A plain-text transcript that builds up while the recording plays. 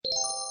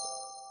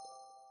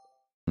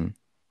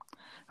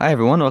Hi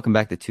everyone, welcome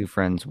back to Two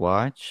Friends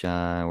Watch.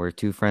 Where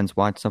two friends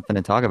watch something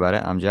and talk about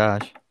it. I'm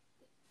Josh,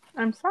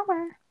 I'm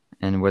Summer.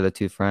 and we're the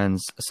two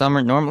friends.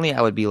 Summer, normally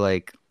I would be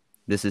like,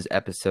 this is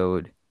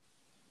episode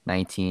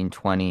 19,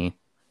 20,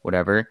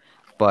 whatever,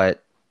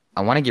 but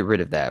I want to get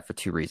rid of that for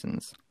two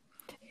reasons.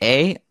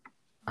 A,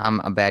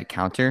 I'm a bad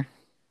counter,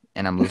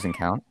 and I'm losing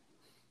count.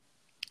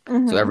 So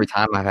Mm-hmm. every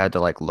time I've had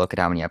to like look at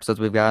how many episodes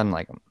we've gotten,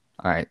 like,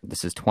 all right,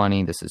 this is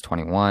 20, this is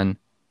 21,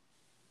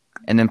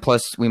 and then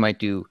plus we might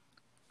do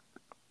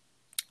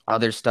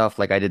other stuff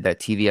like I did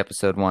that TV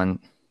episode one.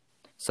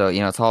 So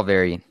it's all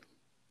very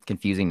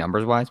confusing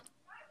numbers wise.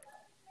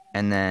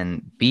 And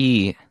then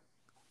B,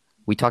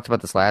 we talked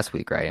about this last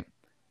week, right?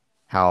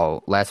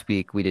 How last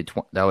week we did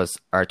that was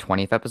our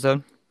 20th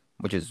episode,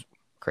 which is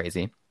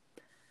crazy.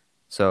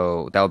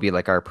 So that would be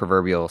like our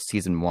proverbial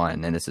season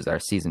one, and this is our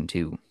season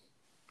two.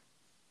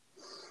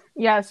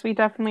 Yes, we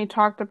definitely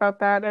talked about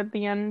that at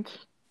the end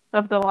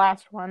of the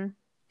last one.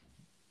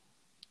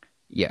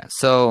 Yeah.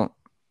 So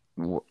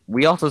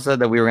we also said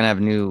that we were gonna have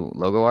new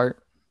logo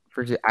art.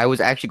 I was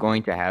actually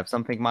going to have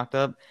something mocked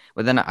up,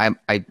 but then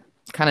I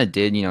kind of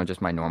did,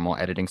 just my normal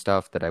editing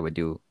stuff that I would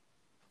do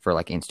for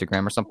like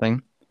Instagram or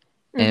something,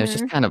 and it was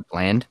just Mm-hmm. kind of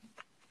bland.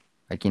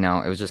 Like,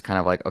 it was just kind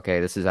of like, okay,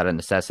 this is out of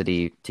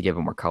necessity to give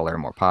it more color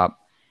and more pop.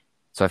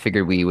 So I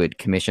figured we would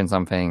commission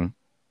something,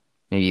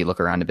 maybe look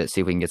around a bit,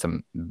 see if we can get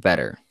some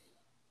better.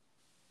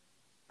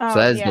 So Oh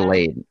that is yeah.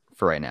 delayed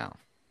for right now.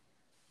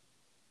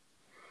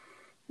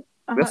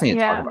 We also need to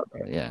talk Yeah. about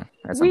that, yeah,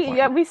 at some We point.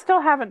 yeah, we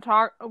still haven't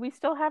talked we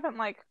still haven't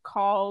like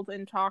called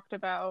and talked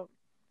about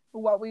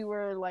what we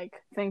were like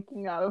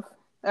thinking of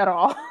at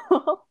all.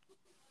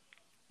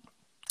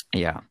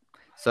 Yeah.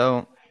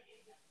 So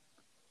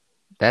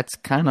that's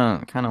kind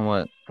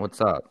of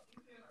what's up.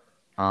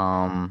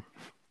 Um,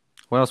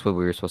 what else were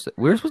we were supposed to?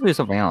 We were supposed to do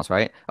something else,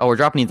 right? Oh, we're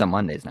dropping these on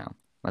Mondays now.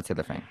 That's the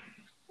other thing.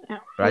 Yeah.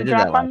 But I We did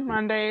that drop last on week.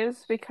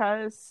 Mondays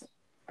because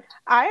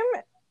I'm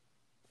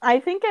I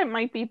think it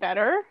might be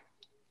better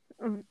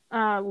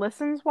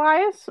listens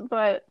wise,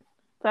 but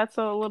that's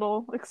a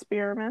little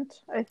experiment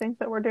I think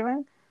that we're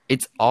doing.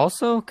 It's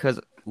also because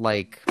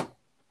like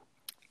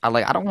I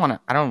don't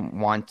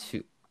want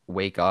to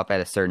wake up at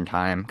a certain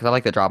time because I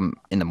like to drop them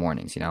in the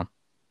mornings. On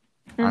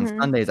Mm-hmm.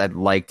 Sundays I'd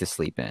like to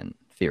sleep in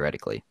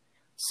theoretically,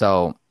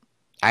 so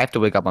I have to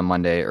wake up on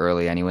Monday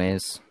early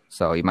anyways.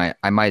 So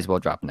I might as well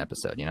drop an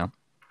episode.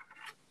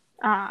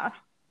 Ah,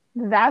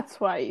 that's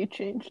why you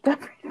changed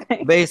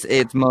everything.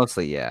 It's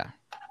mostly yeah.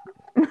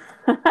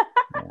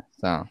 Yeah.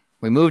 So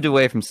we moved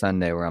away from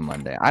Sunday. We're on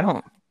Monday. I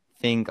don't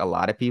think a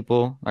lot of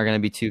people are gonna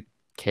be too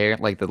care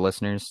like the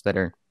listeners that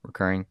are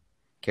recurring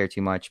care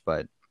too much,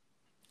 but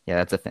yeah,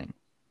 that's a thing.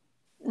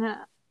 Yeah.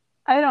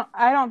 I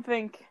don't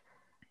think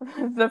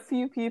the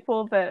few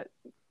people that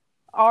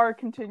are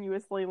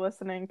continuously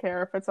listening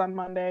care if it's on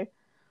Monday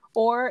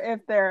or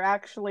if they're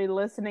actually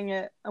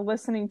listening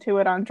to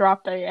it on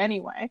drop day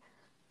anyway.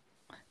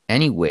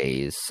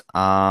 Anyways,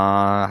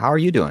 how are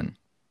you doing?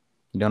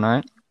 You doing all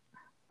right?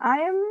 I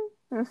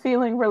am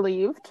feeling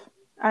relieved.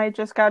 I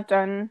just got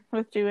done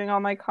with doing all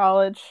my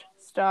college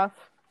stuff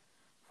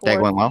That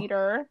for went well.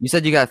 theater. You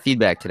said you got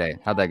feedback today.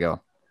 How'd that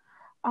go?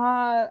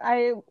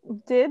 I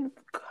did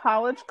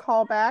college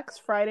callbacks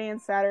Friday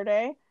and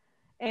Saturday,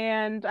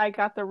 and I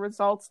got the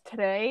results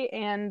today.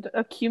 And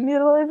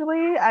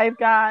accumulatively, I've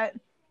got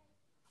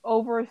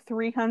over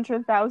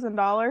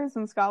 $300,000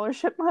 in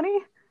scholarship money.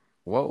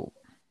 Whoa.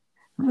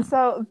 Hmm.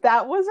 So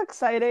that was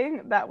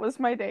exciting. That was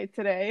my day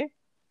today.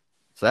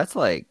 So that's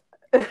like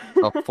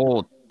a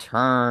full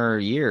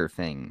turn year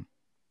thing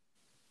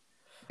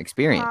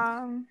experience,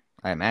 um.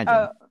 I imagine.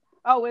 Uh.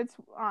 Oh, it's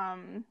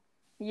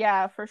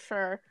Yeah, for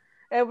sure.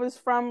 It was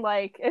from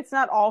like it's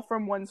not all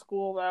from one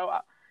school though.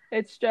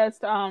 It's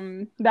just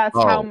that's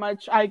how Oh,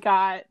 much I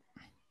got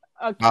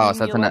so that's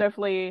an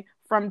accumulatively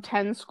from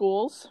 10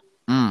 schools.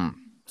 mm.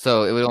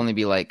 So it would only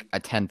be like a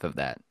tenth of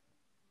that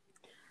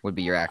would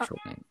be your Uh, actual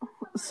thing.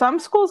 some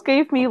schools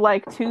gave me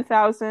like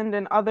 2,000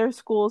 and other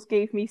schools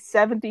gave me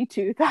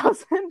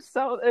 72,000.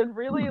 So it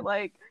really Hmm.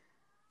 like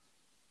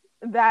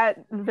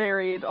that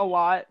varied a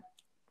lot.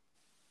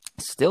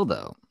 Still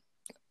though,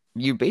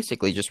 you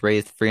basically just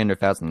raised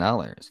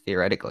 $300,000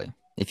 theoretically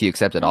if you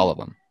accepted all of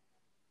them.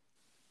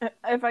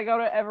 If I go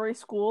to every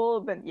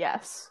school, then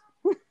yes.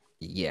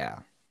 Yeah.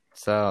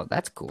 So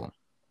that's cool.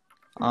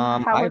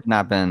 How I've would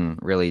not been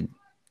really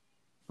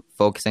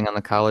focusing on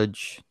the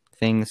college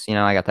things.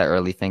 I got that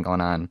early thing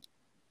going on.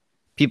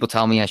 People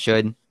tell me I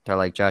should. They're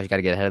like, Josh, you got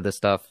to get ahead of this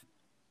stuff.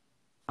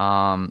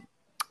 Um,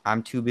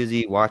 I'm too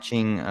busy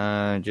watching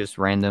just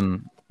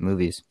random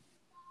movies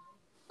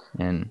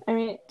and I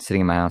mean,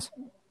 sitting in my house.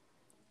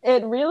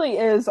 it really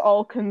is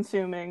all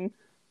consuming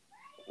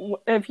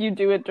if you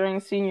do it during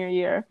senior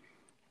year.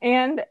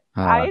 And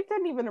Uh, I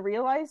didn't even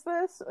realize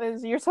this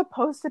is you're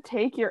supposed to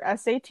take your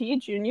SAT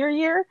junior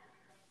year.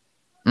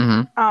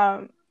 hmm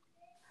Um,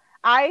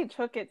 I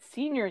took it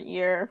senior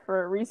year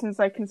for reasons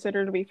I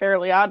consider to be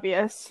fairly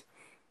obvious.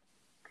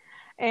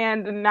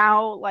 And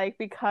now,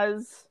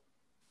 because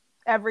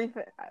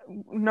everything,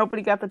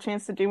 nobody got the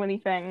chance to do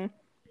anything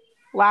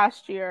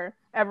Last year,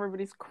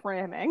 everybody's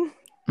cramming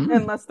Mm.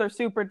 unless they're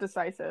super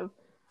decisive.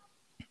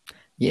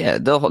 Yeah,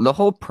 the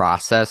whole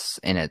process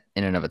in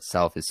and of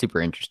itself is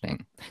super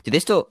interesting. Do you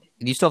still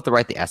have to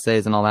write the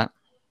essays and all that?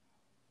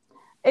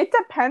 It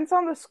depends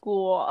on the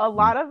school. A Mm.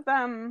 lot of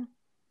them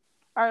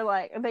are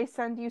like they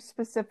send you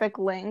specific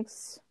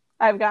links.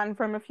 I've gotten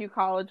from a few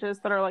colleges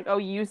that are like, "Oh,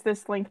 use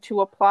this link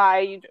to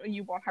apply.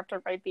 You won't have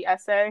to write the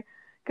essay."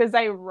 Because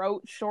I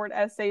wrote short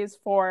essays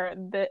for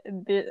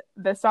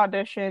this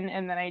audition,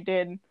 and then I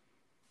did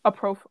a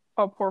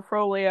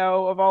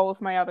portfolio of all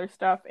of my other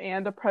stuff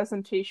and a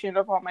presentation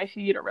of all my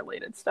theater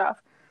related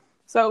stuff.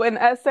 So an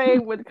essay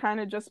Hmm. would kind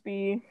of just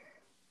be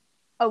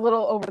a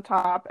little over the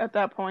top at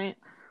that point.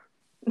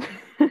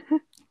 All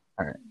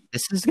right.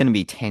 This is going to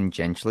be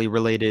tangentially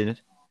related,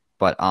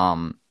 but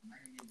I'm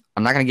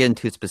not going to get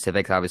into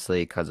specifics,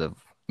 obviously, because of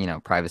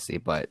privacy.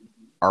 But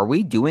are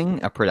we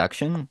doing a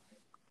production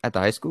at the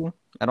high school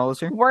at all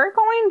this year? We're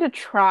going to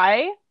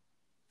try.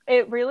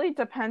 It really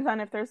depends on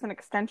if there's an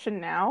extension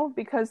now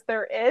because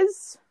there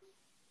is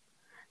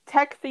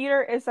tech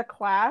theater is a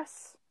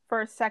class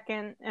for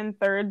second and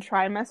third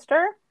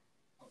trimester.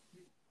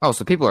 Oh,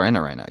 so people are in it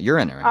right now. You're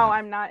in it right Oh, now.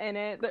 I'm not in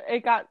it.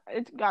 It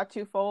got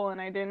too full and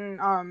I didn't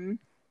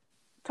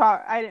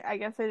talk I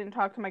guess I didn't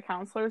talk to my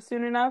counselor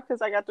soon enough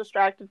because I got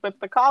distracted with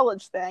the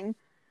college thing.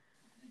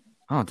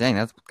 Oh, dang,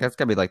 that's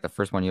gotta be like the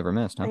first one you ever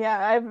missed, huh? Yeah,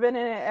 I've been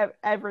in it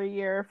every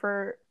year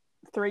for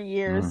 3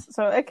 years, Mm.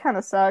 so it kind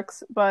of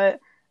sucks, but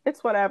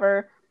it's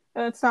whatever.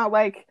 It's not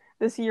like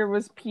this year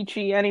was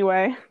peachy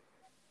anyway.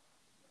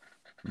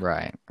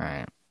 Right,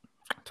 right.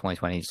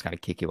 2020 just gotta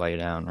kick you while you're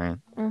down, right?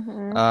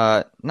 Hmm.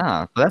 Nah,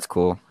 but that's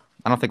cool.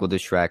 I don't think we'll do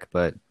Shrek,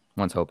 but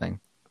one's hoping.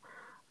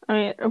 I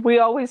mean, we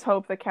always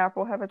hope that Cap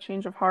will have a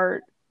change of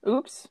heart.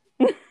 Oops.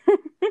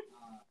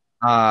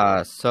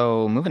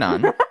 So moving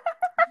on.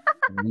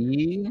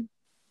 We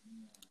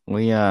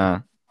we uh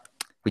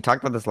we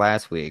talked about this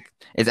last week.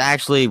 It's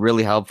actually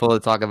really helpful to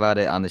talk about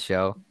it on the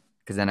show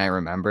because then I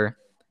remember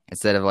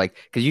instead of like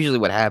because usually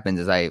what happens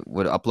is I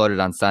would upload it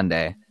on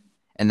Sunday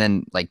and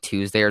then like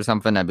Tuesday or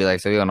something I'd be like,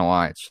 so you want to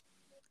watch?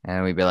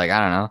 And we'd be like, I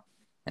don't know.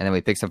 And then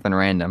we pick something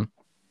random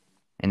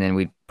and then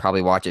we'd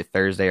probably watch it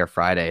Thursday or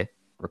Friday,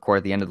 record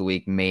at the end of the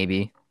week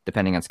maybe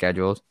depending on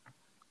schedules,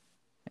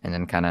 and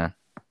then kind of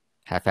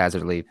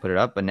haphazardly put it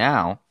up. But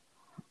now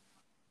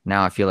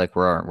I feel like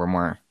we're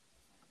more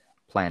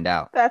planned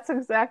out. That's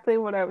exactly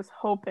what I was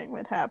hoping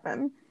would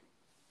happen.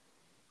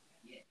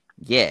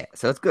 Yeah,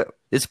 so it's good.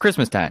 It's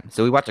Christmas time,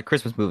 so we watch a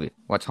Christmas movie.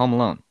 Watch Home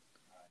Alone.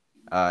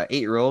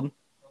 8-year-old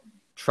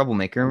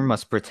troublemaker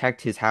must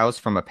protect his house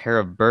from a pair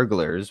of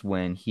burglars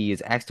when he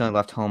is accidentally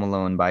left home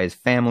alone by his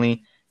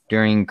family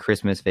during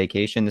Christmas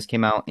vacation. This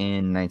came out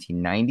in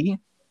 1990,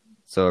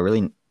 so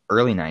really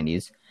early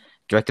 90s.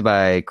 Directed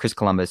by Chris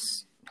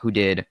Columbus, who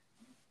did.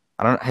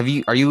 I don't. Have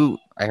you? Are you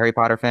a Harry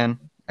Potter fan?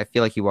 I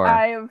feel like you are.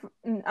 I've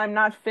I'm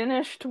not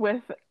finished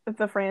with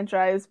the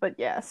franchise, but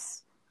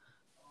yes.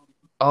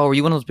 Oh, were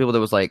you one of those people that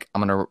was like,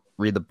 I'm gonna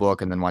read the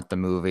book and then watch the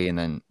movie and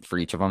then for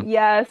each of them?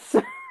 Yes.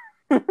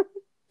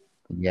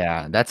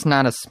 Yeah, that's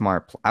not a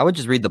smart. I would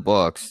just read the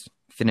books,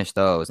 finish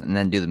those, and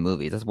then do the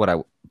movies. That's what I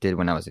did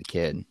when I was a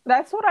kid.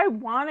 That's what I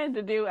wanted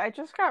to do. I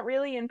just got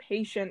really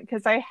impatient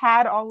because I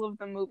had all of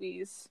the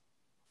movies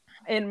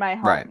in my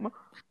Right. home.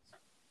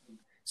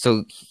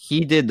 So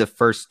he did the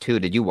first two.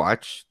 Did you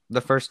watch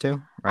the first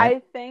two? Right. I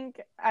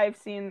think I've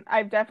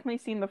definitely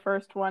seen the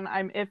first one.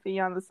 I'm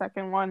iffy on the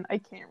second one. I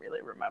can't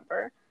really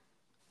remember.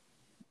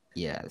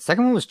 Yeah. The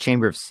second one was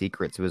Chamber of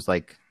Secrets. It was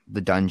like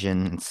the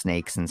dungeon and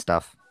snakes and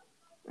stuff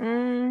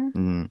Mm,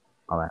 and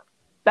all that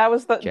that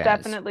was jazz.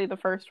 definitely the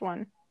first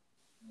one.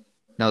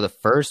 No, the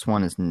first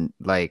one is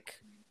like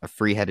a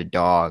free-headed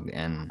dog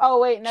and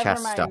Oh wait, never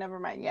chess mind, stuff. never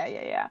mind. Yeah,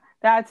 yeah, yeah.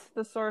 That's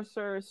the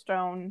Sorcerer's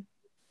Stone. Yep.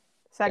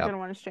 Second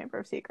one is Chamber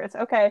of Secrets.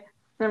 Okay,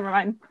 never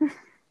mind.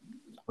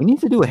 We need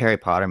to do a Harry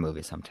Potter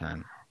movie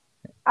sometime.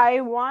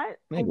 I want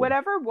Maybe.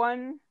 whatever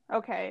one.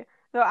 Okay,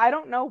 so I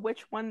don't know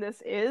which one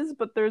this is,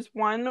 but there's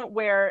one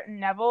where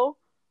Neville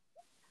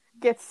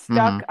gets Mm-hmm.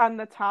 stuck on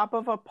the top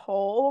of a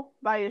pole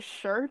by his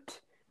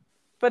shirt.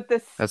 But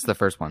this, That's the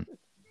first one.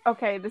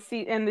 okay, the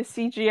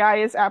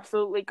CGI is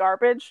absolutely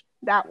garbage.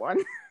 That one.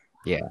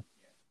 Yeah.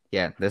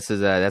 Yeah, this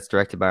is that's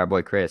directed by our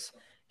boy Chris.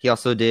 He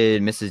also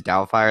did Mrs.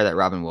 Doubtfire, that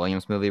Robin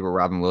Williams movie where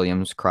Robin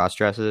Williams cross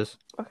dresses.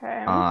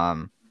 Okay.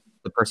 Um,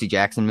 the Percy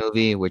Jackson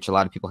movie, which a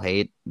lot of people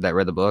hate that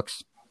read the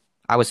books.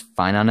 I was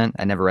fine on it.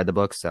 I never read the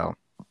books, so.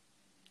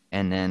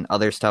 And then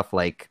other stuff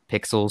like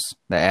Pixels,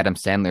 the Adam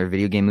Sandler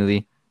video game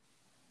movie.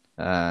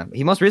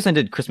 He most recently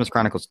did Christmas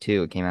Chronicles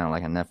 2. It came out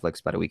like on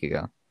Netflix about a week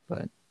ago,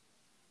 but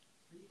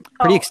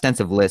pretty Oh,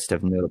 extensive list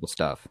of notable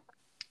stuff.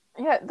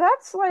 yeah,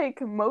 that's like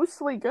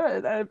mostly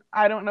good.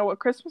 I don't know what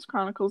Christmas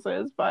Chronicles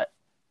is, but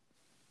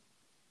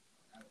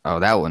Oh,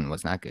 that one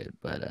was not good,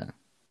 but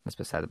that's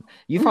beside the.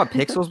 You thought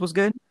Pixels was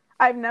good?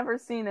 I've never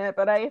seen it.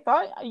 But I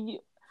thought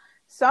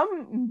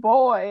some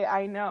boy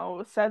I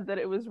know said that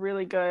it was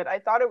really good. I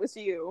thought it was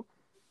you,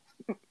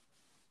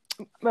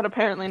 but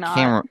apparently not.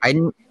 Can't. I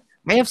didn't.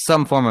 I have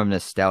some form of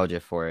nostalgia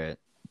for it.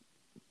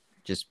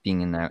 just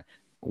being in that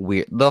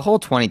weird. The whole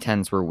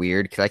 2010s were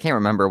weird because I can't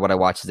remember what I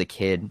watched as a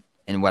kid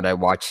and what I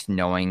watched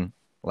knowing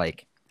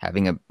like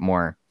having a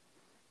more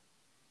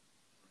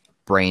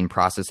brain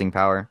processing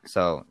power.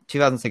 So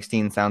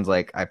 2016 sounds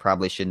like I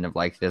probably shouldn't have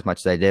liked it as much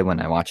as I did when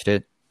I watched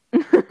it.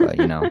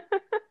 But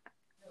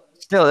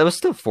still, it was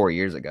still 4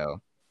 years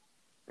ago.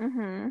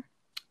 Mm-hmm.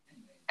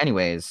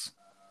 Anyways,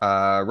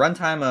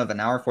 runtime of an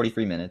hour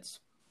 43 minutes.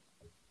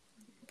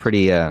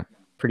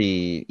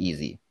 Pretty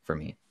easy for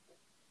me.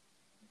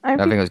 I I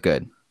think feel it was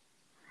good.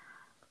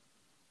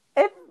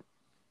 it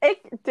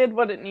it did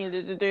what it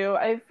needed to do.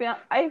 I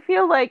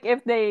feel like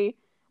if they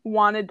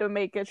wanted to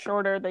make it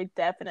shorter, they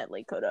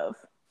definitely could have.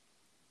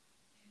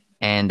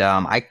 And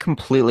I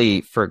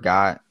completely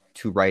forgot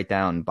to write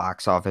down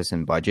box office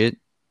and budget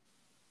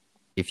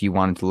if you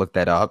wanted to look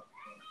that up.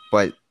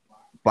 But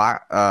bo-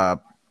 uh,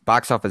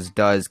 box office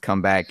does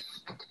come back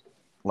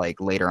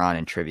like later on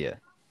in trivia.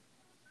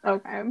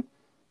 Okay.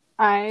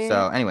 I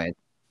So, anyway,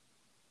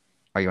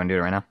 are you want to do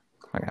it right now?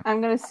 Okay.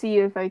 I'm gonna see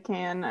if I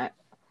can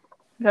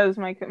because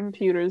my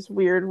computer's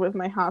weird with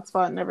my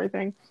hotspot and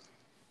everything.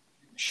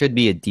 Should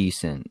be a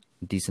decent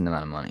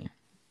amount of money.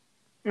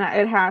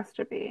 It has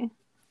to be.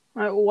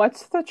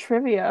 What's the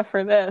trivia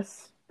for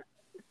this,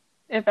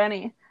 if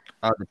any?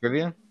 Oh, the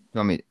trivia? You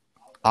want me?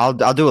 I'll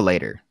do it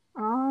later.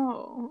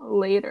 Oh,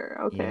 later.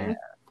 Yeah, Okay.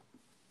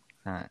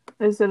 not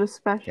Is it a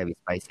special? gotta be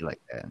spicy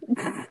like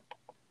that.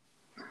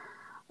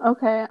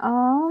 Okay.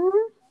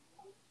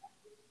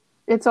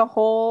 It's a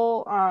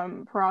whole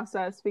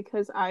process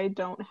because I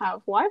don't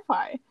have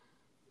Wi-Fi.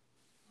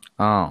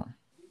 Oh,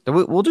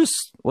 so we'll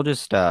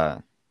just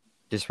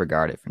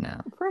disregard it for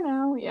now. For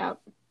now, yep.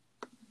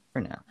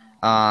 For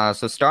now.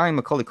 So starring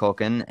Macaulay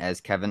Culkin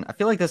as Kevin. I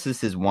feel like this is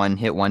his one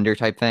hit wonder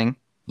type thing.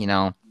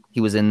 He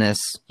was in this,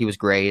 he was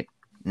great,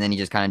 and then he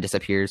just kind of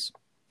disappears.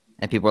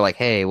 And people are like,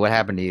 "Hey, what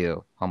happened to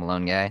you, Home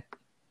Alone guy?"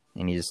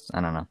 And he just,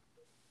 I don't know.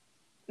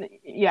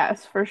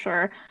 Yes, for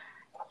sure.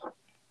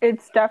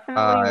 It's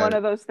definitely Uh, one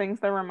of those things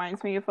that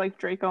reminds me of like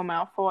Draco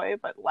Malfoy,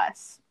 but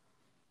less.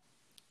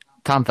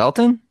 Tom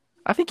Felton.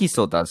 I think he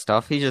still does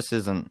stuff. He just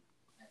isn't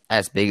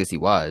as big as he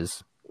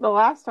was. The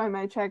last time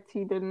I checked,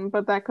 he didn't,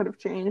 but that could have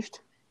changed.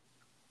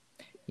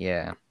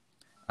 Yeah.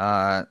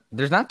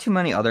 There's not too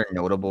many other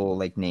notable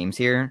like names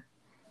here.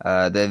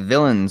 The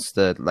villains,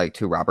 the like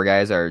two robber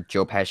guys, are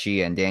Joe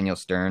Pesci and Daniel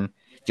Stern.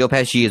 Joe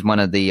Pesci is one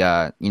of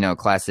the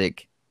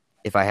classic.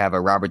 If I have a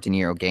Robert De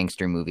Niro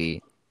gangster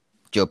movie,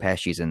 Joe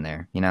Pesci's in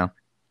there.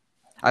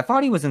 I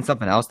thought he was in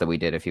something else that we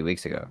did a few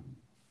weeks ago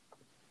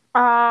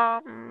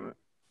Um,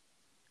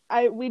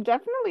 we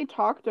definitely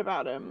talked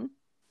about him.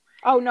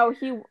 Oh no,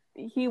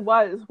 he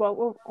was.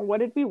 What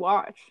did we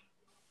watch?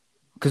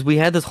 because we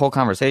had this whole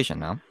conversation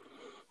now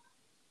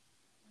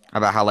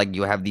about how like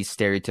you have these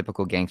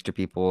stereotypical gangster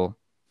people,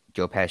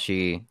 Joe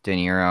Pesci, De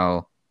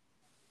Niro,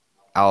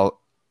 Al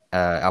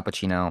Al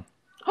Pacino.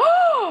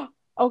 Oh,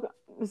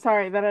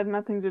 sorry, that had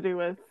nothing to do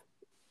with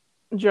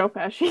Joe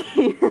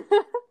Pesci.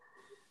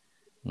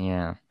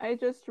 Yeah. I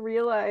just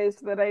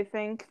realized that I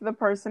think the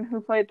person who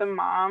played the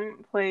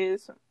mom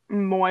plays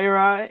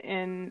Moira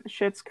in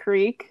Schitt's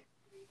Creek.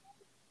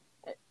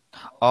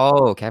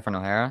 Oh, Catherine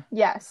O'Hara.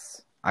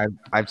 Yes.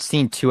 I've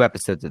seen 2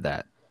 episodes of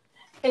that.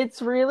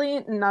 It's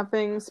really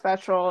nothing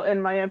special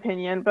in my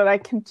opinion, but I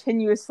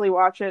continuously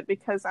watch it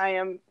because I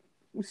am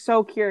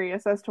so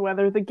curious as to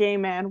whether the gay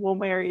man will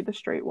marry the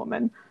straight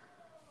woman.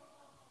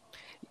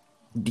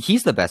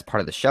 He's the best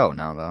part of the show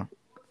now, though.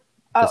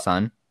 The Oh,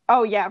 son.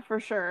 oh yeah, for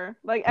sure.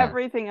 Like Yeah.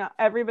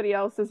 everybody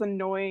else is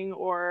annoying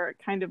or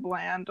kind of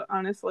bland,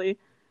 honestly.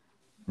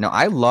 No,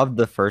 I loved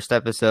the first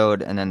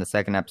episode, and then the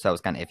second episode I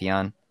was kind of iffy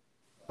on,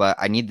 but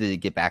I need to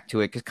get back to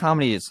it because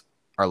comedies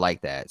are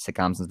like that,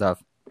 sitcoms and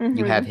stuff.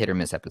 You have Mhm. hit or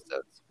miss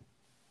episodes,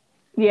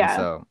 and Yeah.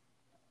 so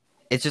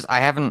it's just I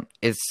haven't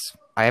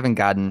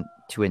gotten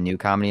to a new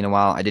comedy in a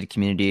while. I did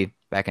Community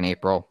back in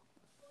April.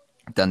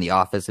 I've done The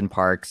Office and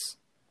Parks.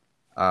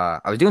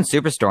 I was doing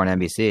Superstore on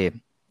NBC.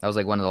 That was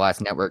like one of the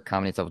last network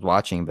comedies I was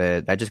watching,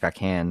 but that just got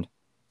canned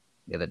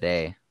the other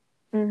day.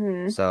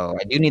 Mhm. So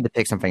I do need to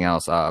pick something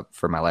else up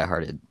for my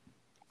lighthearted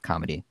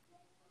comedy.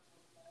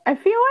 I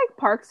feel like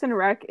Parks and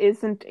Rec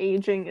isn't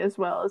aging as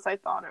well as I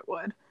thought it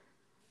would.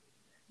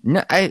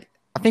 No, I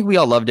think we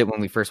all loved it when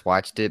we first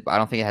watched it, but I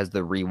don't think it has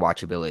the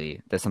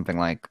rewatchability that something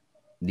like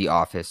The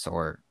Office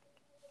or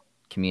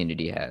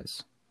Community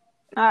has.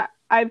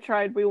 I've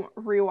tried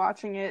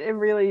rewatching it. It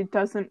really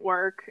doesn't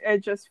work. It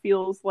just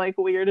feels like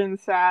weird and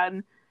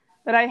sad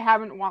that I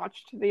haven't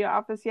watched The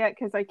Office yet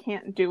because I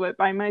can't do it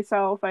by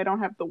myself. I don't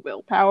have the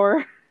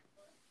willpower.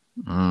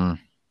 Mm.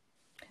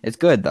 It's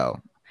good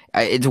though.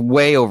 It's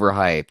way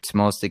overhyped,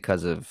 mostly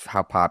because of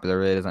how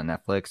popular it is on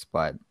Netflix,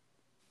 but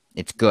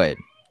it's good.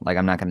 Like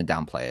I'm not going to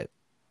downplay it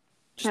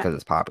just because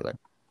it's popular.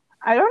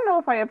 I don't know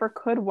if I ever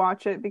could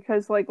watch it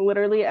because like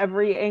literally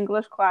every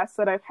English class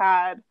that I've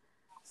had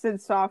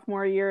since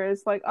sophomore year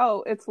is like,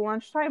 "Oh, it's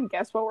lunchtime.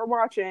 Guess what we're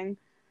watching?"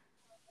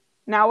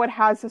 Now it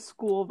has a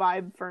school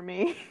vibe for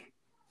me.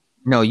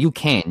 No, you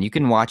can. You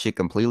can watch it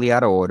completely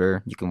out of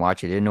order. You can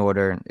watch it in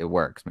order. It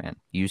works, man.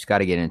 You just got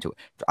to get into it.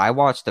 I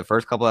watched the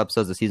first couple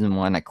episodes of season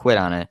one. I quit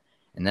on it,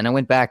 and then I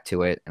went back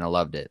to it, and I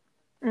loved it.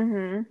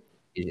 Mm-hmm.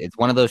 It's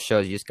one of those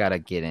shows you just got to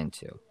get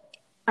into.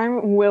 I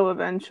will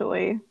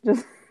eventually,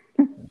 just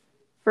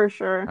for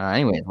sure.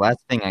 Anyways, last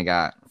thing I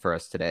got for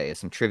us today is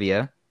some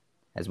trivia,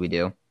 as we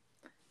do.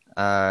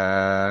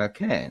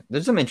 Okay,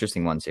 there's some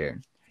interesting ones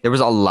here. There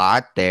was a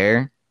lot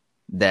there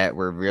that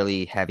were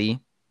really heavy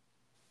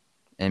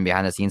and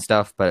behind the scenes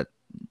stuff, but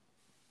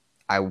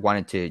I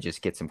wanted to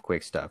just get some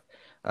quick stuff.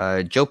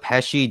 Joe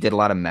Pesci did a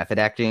lot of method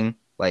acting.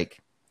 Like,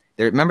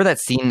 remember that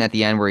scene at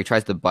the end where he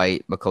tries to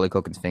bite Macaulay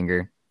Culkin's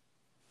finger,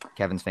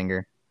 Kevin's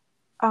finger?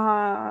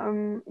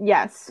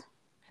 Yes.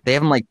 They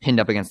have him like pinned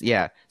up against.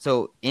 Yeah.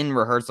 So in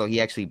rehearsal, he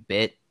actually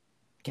bit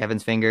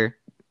Kevin's finger.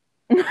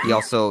 He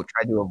also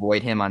tried to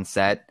avoid him on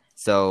set,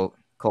 so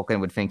Culkin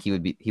would think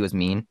he was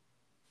mean.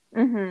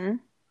 Mm-hmm.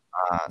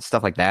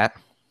 Stuff like that.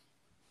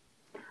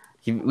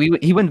 He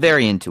went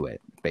very into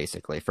it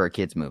basically for a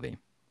kids movie.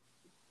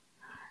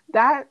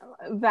 That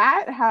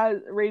has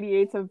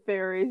radiates a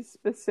very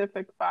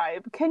specific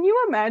vibe. Can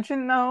you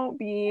imagine though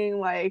being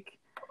like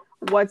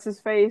what's his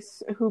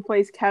face who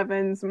plays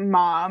Kevin's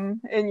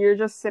mom and you're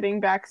just sitting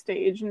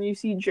backstage and you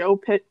see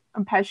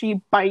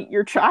Pesci bite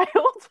your child?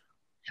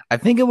 I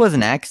think it was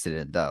an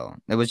accident though.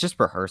 It was just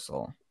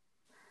rehearsal.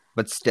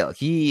 But still,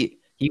 he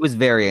was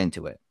very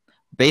into it.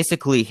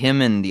 Basically,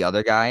 him and the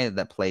other guy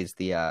that plays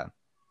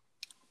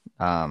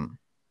um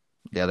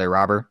the other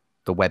robber,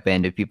 the wet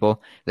bandit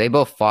people, they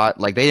both fought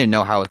like they didn't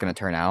know how it was going to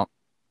turn out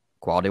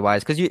quality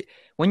wise. Because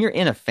when you're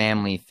in a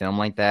family film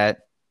like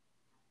that,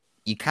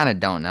 you kind of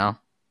don't know.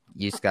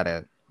 You just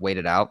gotta wait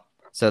it out.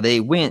 So they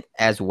went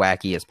as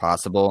wacky as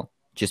possible,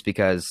 just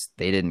because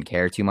they didn't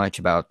care too much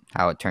about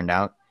how it turned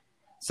out.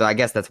 So I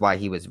guess that's why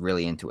he was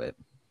really into it.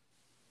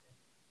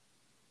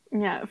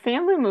 Yeah,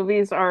 family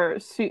movies are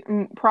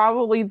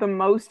probably the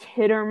most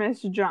hit or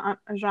miss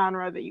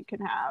genre that you can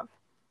have.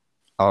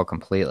 Oh,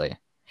 completely.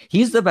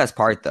 He's the best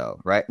part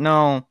though, right?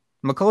 No,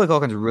 Macaulay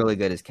Culkin's really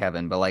good as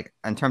Kevin, but like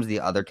in terms of the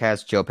other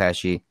cast, Joe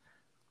Pesci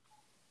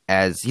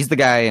as he's the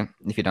guy.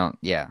 If you don't,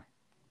 yeah,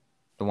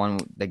 the one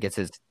that gets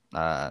his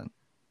uh,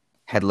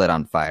 head lit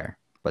on fire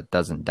but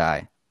doesn't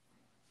die.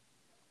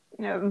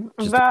 Yeah,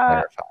 Just to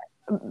clarify.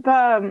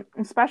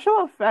 the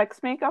special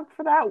effects makeup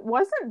for that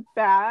wasn't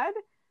bad.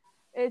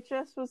 It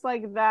just was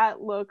like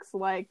that looks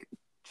like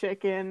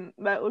chicken.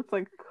 That looks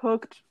like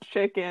cooked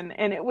chicken,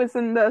 and it was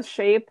in the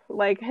shape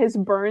like his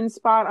burn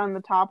spot on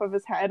the top of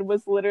his head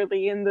was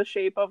literally in the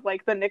shape of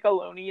like the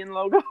Nickelodeon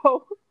logo.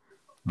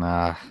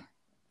 Uh,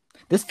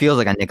 this feels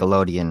like a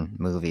Nickelodeon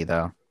movie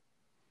though,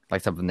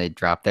 like something they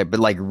dropped there, but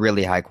like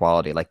really high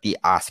quality, like the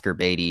Oscar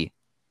Beatty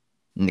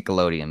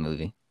Nickelodeon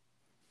movie.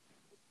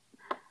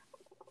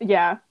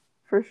 Yeah,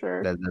 for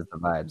sure. That's the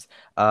vibes.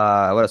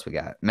 What else we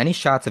got? Many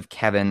shots of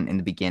Kevin in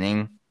the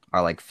beginning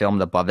are like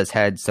filmed above his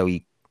head, so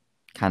he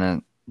kind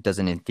of does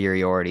an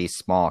inferiority,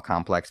 small,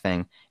 complex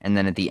thing, and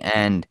then at the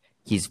end,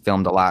 he's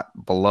filmed a lot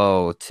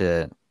below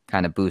to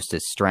kind of boost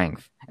his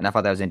strength. And I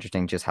thought that was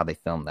interesting, just how they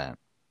filmed that.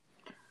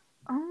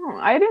 Oh,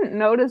 I didn't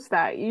notice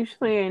that.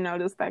 Usually I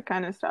notice that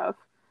kind of stuff.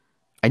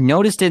 I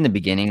noticed it in the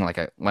beginning, like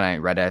when I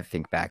read it, I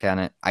think back on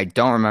it. I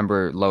don't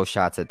remember low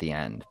shots at the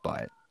end,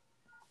 but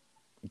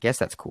I guess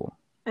that's cool.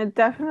 And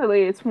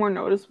definitely it's more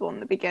noticeable in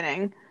the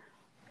beginning.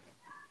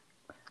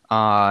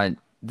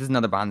 This is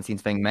another behind the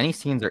scenes thing. Many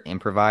scenes are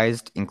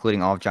improvised,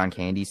 including all of John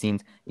Candy's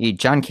scenes.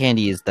 John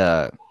Candy is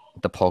the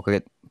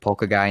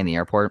polka guy in the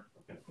airport.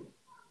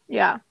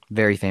 Yeah.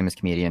 Very famous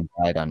comedian.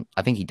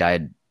 I think he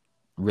died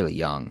really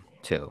young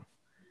too.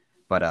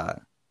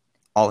 But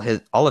all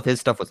of his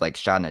stuff was like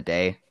shot in a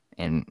day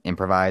and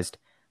improvised.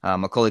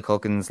 Macaulay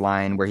Culkin's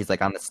line where he's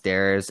like on the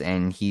stairs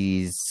and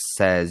he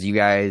says, "You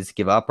guys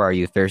give up? Or are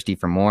you thirsty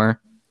for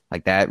more?"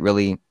 Like that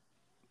really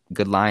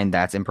good line.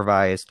 That's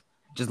improvised.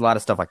 Just a lot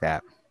of stuff like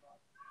that.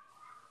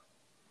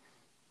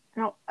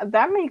 No,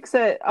 that makes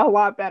it a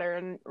lot better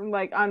and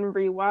like on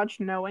rewatch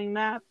knowing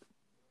that.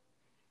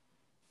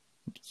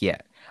 Yeah,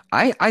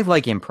 I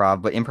like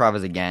improv, but improv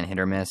is again hit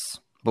or miss.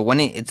 But when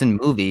it's in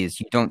movies,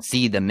 you don't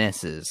see the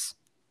misses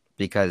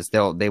because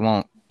they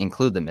won't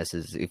include the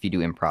misses if you do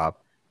improv.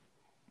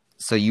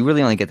 So you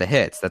really only get the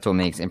hits. That's what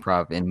makes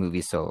improv in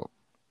movies so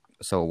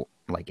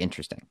like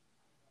interesting.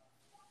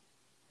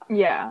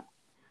 Yeah.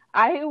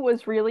 I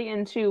was really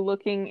into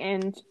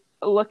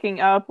looking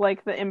up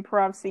like the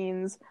improv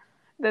scenes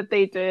that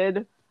they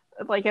did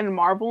like in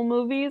Marvel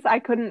movies. I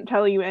couldn't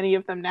tell you any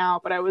of them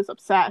now, but I was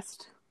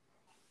obsessed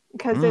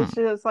because Mm, it's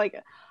just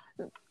like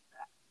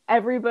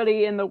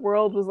everybody in the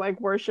world was like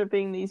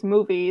worshiping these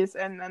movies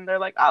and then they're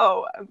like,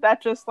 "Oh,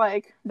 that just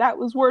like that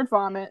was word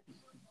vomit."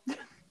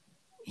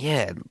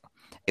 yeah,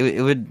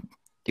 it would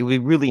be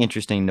really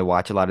interesting to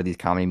watch a lot of these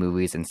comedy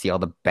movies and see all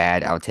the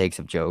bad outtakes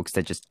of jokes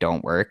that just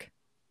don't work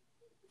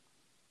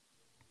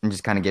and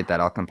just kind of get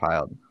that all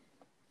compiled.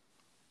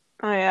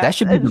 Oh yeah. That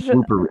should be the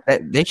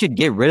blooper. They should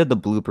get rid of the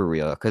blooper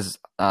reel because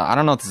I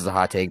don't know if this is a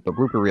hot take, but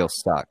blooper reels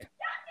suck.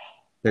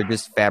 They're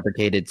just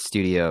fabricated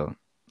studio,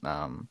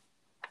 um,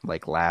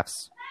 like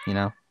laughs. You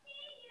know,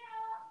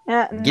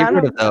 Yeah, get none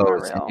rid of of them are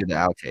those and real. do the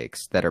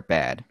outtakes that are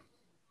bad.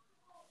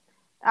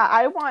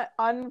 I want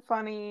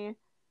unfunny,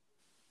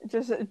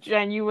 just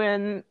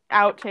genuine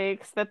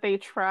outtakes that they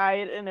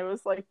tried and it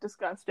was like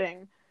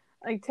disgusting.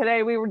 Like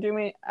today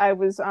I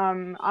was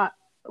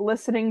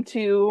listening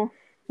to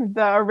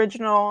the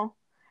original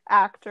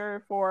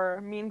actor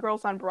for Mean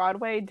Girls on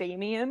Broadway,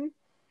 Damien,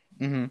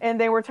 Hmm.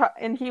 and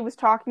and he was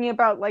talking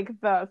about like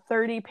the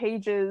 30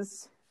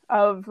 pages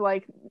of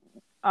like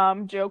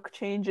joke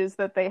changes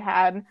that they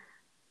had.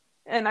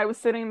 And I was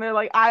sitting there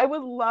like I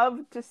would love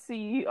to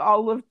see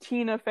all of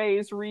Tina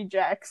Fey's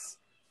rejects.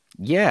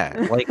 Yeah,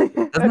 like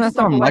doesn't that Just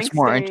a sound much blank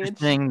more stage.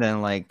 interesting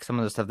than like some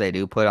of the stuff they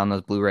do put on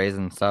those Blu-rays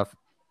and stuff?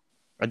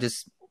 I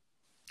just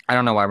I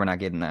don't know why we're not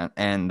getting that.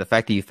 And the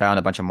fact that you found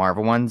a bunch of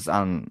Marvel ones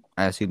on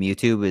I assume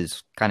YouTube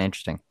is kind of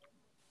interesting.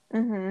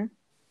 Mm-hmm.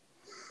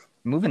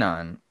 Moving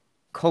on,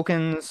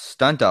 Culkin's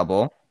stunt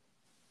double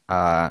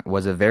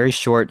was a very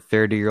short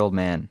 30-year-old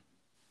man.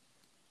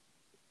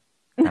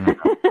 I don't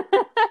know.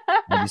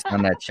 I just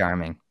found that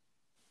charming.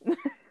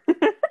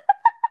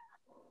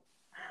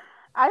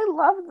 I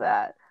love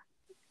that.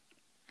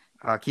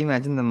 Can you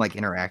imagine them like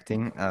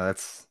interacting?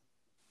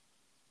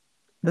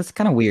 That's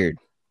kind of weird.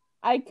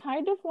 I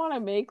kind of want to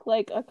make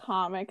like a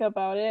comic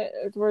about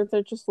it where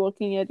they're just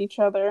looking at each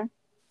other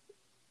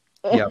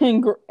Yeah,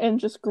 and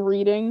just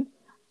greeting.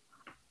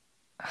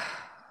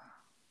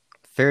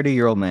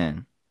 30-year-old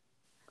man.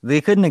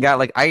 They couldn't have got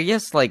like I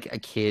guess like a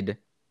kid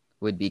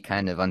would be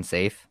kind of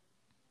unsafe,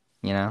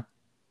 you know?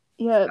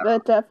 Yeah,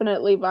 that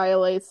definitely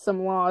violates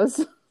some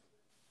laws.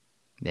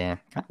 Yeah,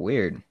 kind of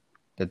weird.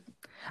 That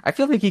I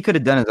feel like he could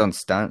have done his own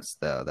stunts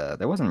though.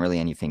 There wasn't really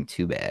anything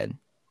too bad.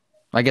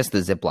 I guess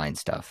the zip line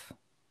stuff.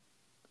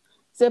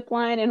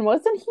 Zipline, and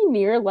wasn't he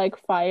near like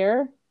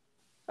fire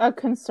a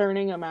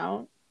concerning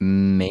amount?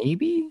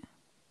 Maybe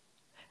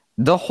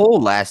the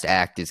whole last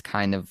act is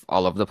kind of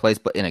all over the place,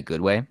 but in a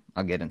good way.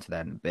 I'll get into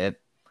that in a bit.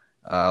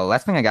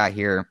 Last thing I got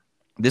here.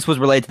 This was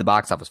related to the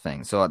box office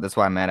thing, so that's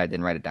why I'm mad I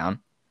didn't write it down.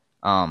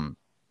 Um,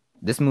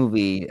 this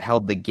movie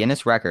held the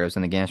Guinness records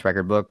in the Guinness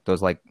record book.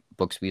 Those like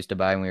books we used to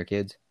buy when we were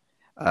kids.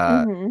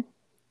 Uh, Mm-hmm.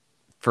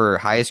 for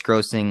highest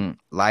grossing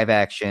live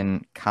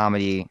action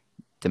comedy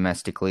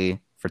domestically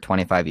for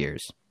 25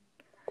 years.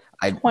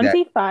 I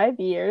 25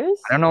 years?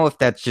 don't know if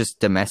that's just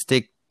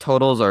domestic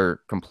totals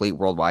or complete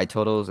worldwide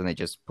totals and they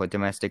just put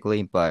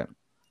domestically, but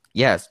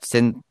yes,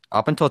 since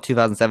up until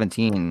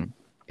 2017,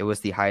 it was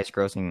the highest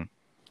grossing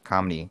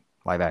comedy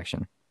live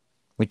action,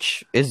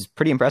 which is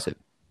pretty impressive.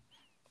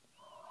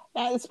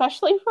 Yeah,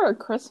 especially for a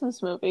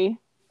Christmas movie.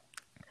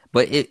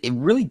 But it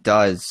really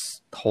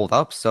does hold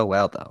up so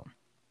well though.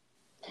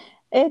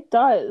 It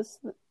does.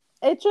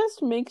 It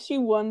just makes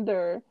you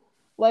wonder,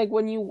 like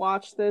when you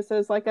watch this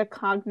as like a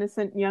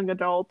cognizant young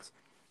adult,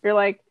 you're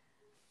like,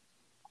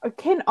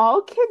 can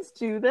all kids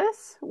do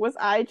this? Was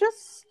I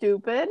just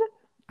stupid?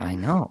 I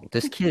know.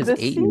 This kid is This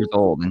 8 years seems.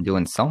 old and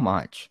doing so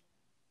much.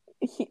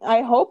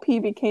 I hope he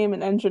became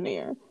an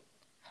engineer.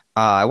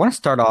 I want to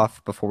start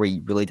off before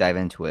we really dive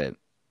into it.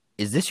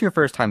 Is this your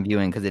first time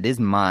viewing? Because it is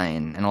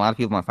mine, and a lot of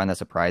people might find that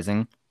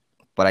surprising,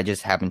 but I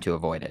just happen to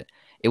avoid it.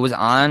 It was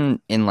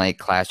on in like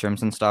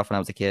classrooms and stuff when I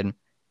was a kid,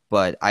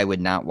 but I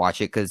would not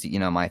watch it because,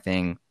 my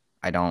thing,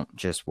 I don't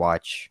just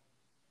watch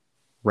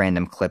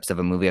random clips of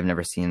a movie I've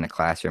never seen in the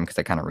classroom because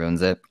that kind of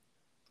ruins it.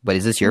 But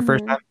is this your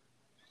first Hmm. time?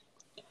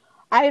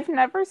 I've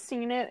never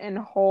seen it in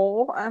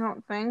whole, I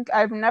don't think.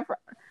 I've never.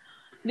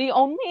 The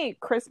only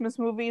Christmas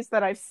movies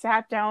that I've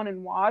sat down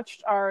and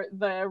watched are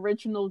the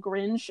original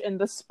Grinch and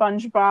the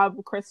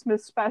SpongeBob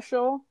Christmas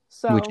special.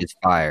 Which So is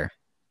fire.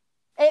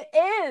 it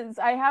is.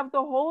 I have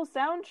the whole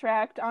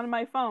soundtrack on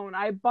my phone.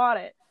 I bought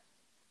it,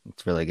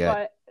 It's really good.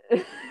 but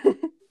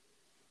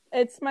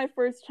it's my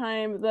first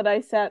time that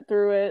I sat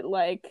through it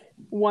like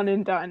one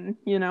and done,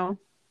 you know.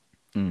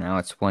 Now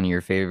it's one of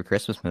your favorite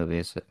Christmas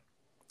movies,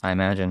 I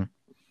imagine.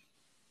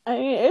 I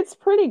mean, it's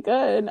pretty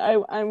good.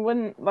 I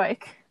wouldn't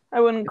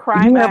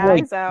cry You my have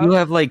like eyes you out.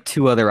 have like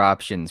two other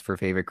options for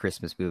favorite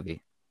Christmas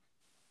movie.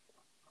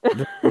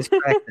 This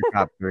cracks the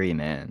top three,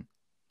 man.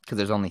 Because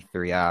there's only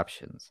three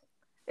options.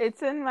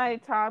 It's in my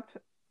top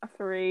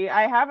three.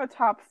 I have a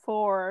top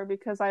four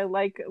because I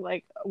like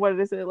what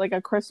is it, like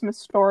A Christmas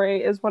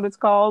Story is what it's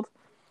called.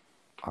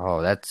 Oh,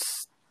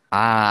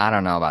 I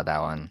don't know about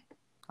that one.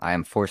 I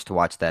am forced to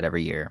watch that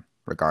every year,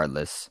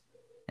 regardless,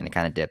 and it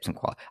kind of dips in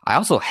quality. I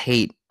also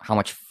hate how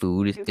much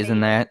food You is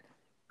in hate it.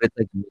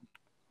 that.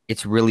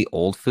 It's really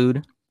old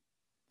food,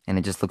 and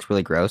it just looks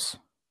really gross.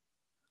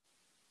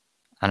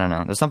 I don't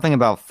know. There's something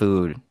about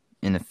food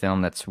in a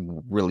film that's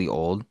really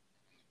old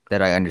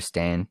that I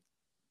understand,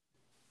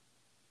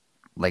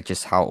 like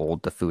just how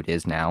old the food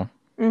is now.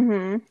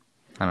 Mm-hmm.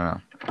 I don't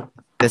know.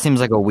 That seems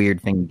like a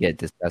weird thing to get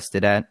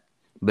disgusted at,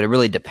 but it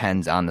really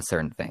depends on the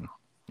certain thing.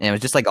 And it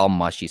was just like all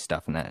mushy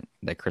stuff in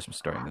that Christmas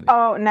Story movie.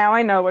 Oh, now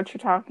I know what you're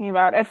talking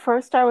about. At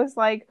first, I was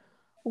like,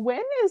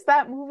 when is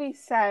that movie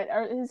set?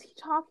 Or is he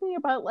talking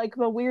about like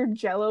the weird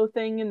Jello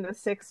thing in the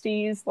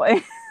 '60s?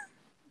 Like,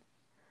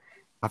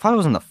 I thought it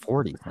was in the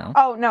 40s, no?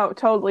 Oh no,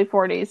 totally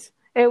 40s.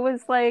 It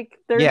was like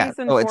Yeah, 30s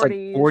and so it's like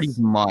 40s 40s.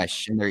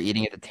 mush, and they're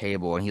eating at the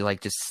table, and he's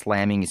like just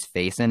slamming his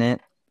face in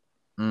it.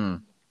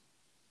 Mm,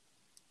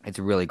 it's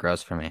really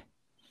gross for me.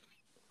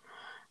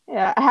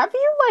 Yeah. Have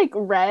you like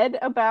read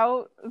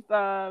about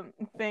the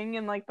thing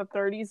in like the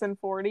 30s and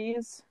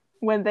 40s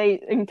when they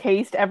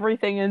encased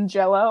everything in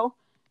Jello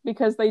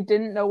because they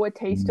didn't know what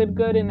tasted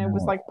good and it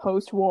was No, like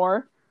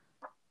post-war?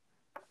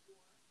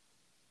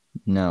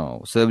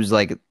 no. So it was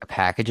like a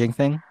packaging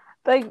thing.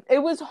 Like it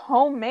was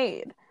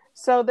homemade.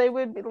 So they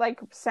would like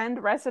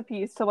send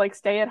recipes to like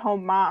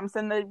stay-at-home moms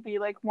and they'd be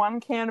like 1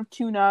 can of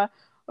tuna,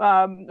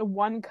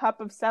 1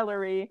 cup of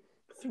celery,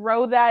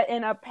 throw that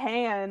in a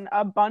pan,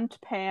 a bunt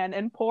pan,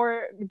 and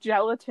pour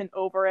gelatin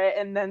over it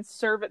and then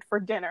serve it for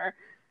dinner.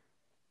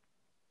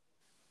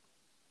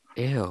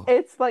 Ew.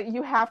 It's like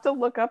you have to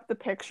look up the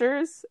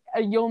pictures.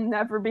 You'll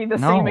never be the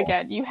same No.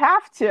 again. You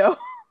have to.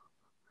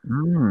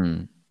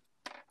 Mm.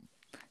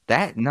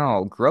 That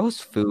no,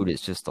 gross food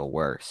is just the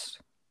worst.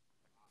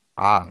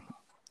 Ah,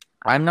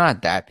 I'm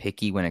not that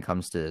picky when it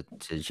comes to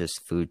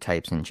just food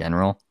types in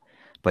general,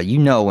 but you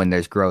know when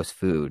there's gross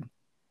food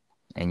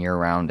and you're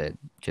around it,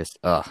 just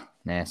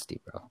nasty,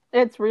 bro.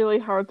 It's really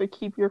hard to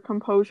keep your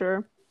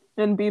composure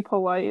and be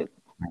polite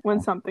when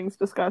something's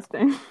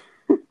disgusting.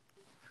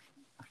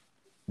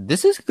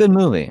 This is a good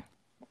movie.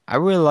 I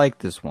really like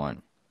this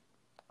one.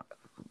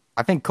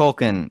 I think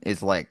Culkin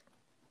is like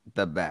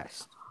the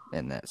best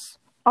in this.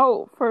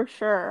 Oh, for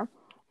sure.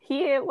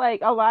 He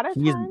like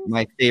He's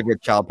my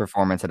favorite child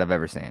performance that I've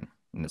ever seen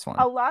in this a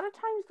one. lot of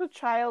times with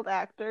child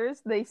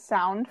actors, they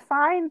sound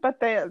fine, but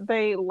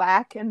they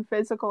lack in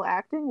physical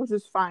acting, which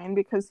is fine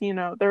because you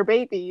know they're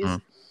babies.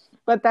 Mm.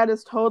 But that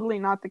is totally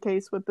not the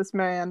case with this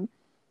man.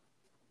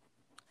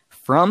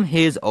 From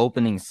his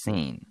opening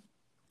scene,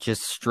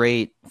 just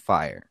straight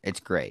fire. It's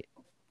great.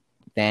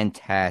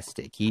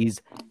 Fantastic.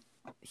 He's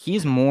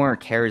more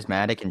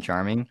charismatic and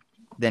charming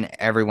than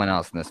everyone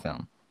else in this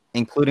film,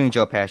 including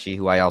Joe Pesci,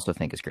 who I also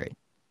think is great.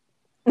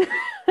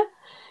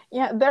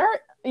 Yeah,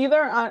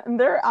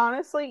 they're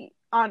honestly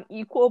on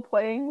equal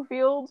playing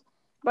field,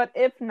 but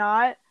if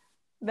not,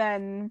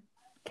 then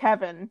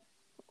Kevin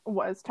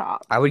was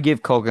top. I would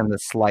give Culkin the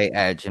slight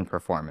edge in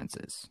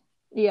performances.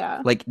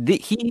 Yeah. Like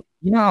you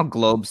know how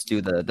Globes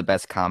do the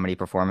best comedy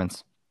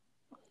performance?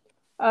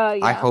 I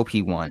Yeah. hope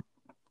he won.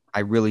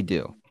 I really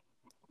do,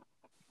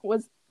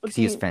 Was because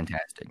do he is you,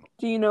 fantastic.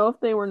 do you know if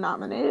they were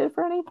nominated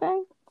for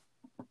anything?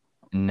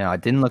 No, I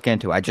didn't look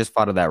into it. I just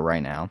thought of that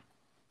right now,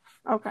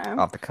 Okay.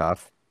 off the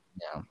cuff.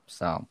 Yeah.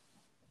 So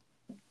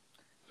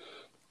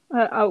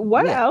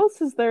What yeah.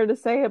 else is there to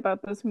say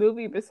about this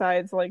movie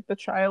besides like the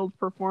child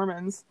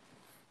performance?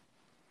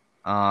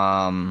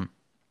 Um,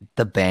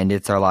 the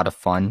bandits are a lot of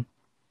fun.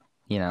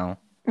 You know,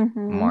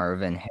 Hmm.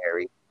 Marv and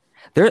Harry.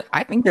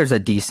 I think there's a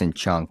decent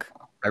chunk.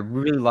 I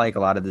really like a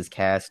lot of this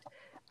cast.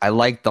 I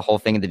like the whole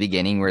thing at the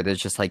beginning where there's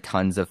just like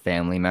tons of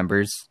family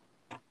members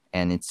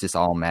and it's just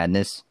all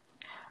madness.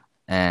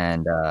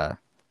 And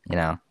you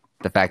know,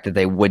 the fact that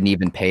they wouldn't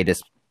even pay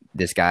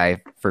this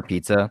guy for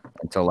pizza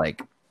until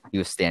like he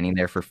was standing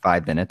there for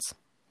 5 minutes.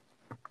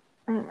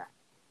 Like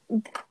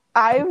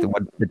I've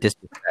what the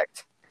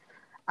disrespect.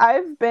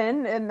 I've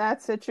been in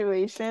that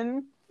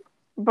situation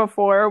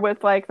before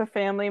with like the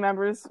family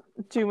members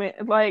doing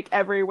like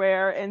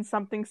everywhere and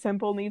something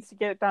simple needs to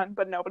get done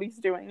but nobody's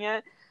doing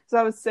it. So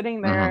I was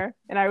sitting Hmm. there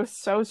and I was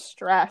so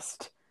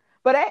stressed.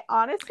 But I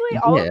honestly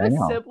all of Yeah, I his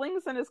know.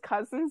 siblings and his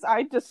cousins,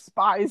 I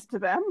despised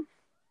them.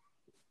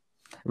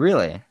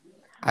 Really.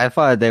 I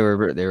thought they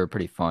were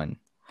pretty fun,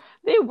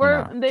 They you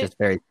were know, they just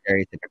very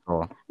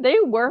stereotypical they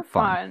were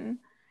fun. fun.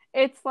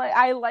 It's like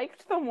I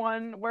liked the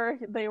one where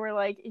they were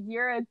like,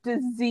 "You're a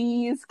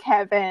disease,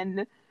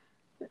 Kevin."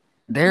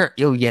 They're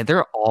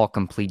all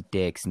complete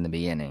dicks in the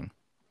beginning,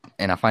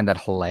 and I find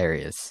that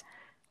hilarious.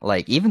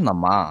 Like even the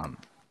mom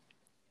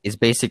is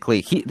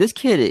basically this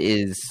kid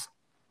is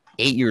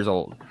 8 years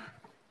old,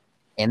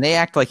 and they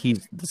act like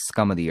he's the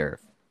scum of the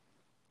earth.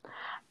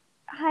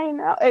 I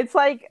know. It's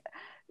like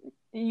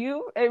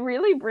it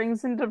really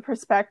brings into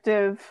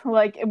perspective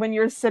like when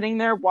you're sitting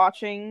there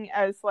watching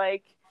as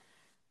like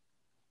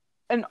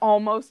an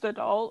almost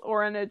adult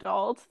or an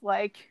adult,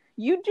 like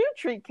you do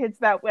treat kids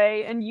that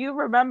way and you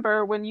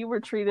remember when you were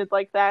treated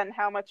like that and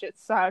how much it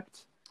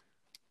sucked.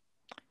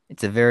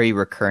 It's a very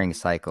recurring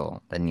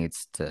cycle that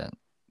needs to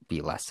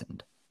be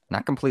lessened.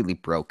 Not completely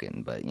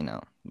broken, but you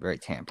know, very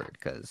tampered.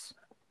 Because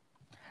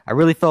I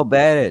really felt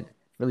bad.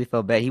 Really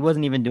felt bad. He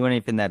wasn't even doing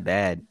anything that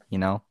bad, you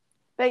know.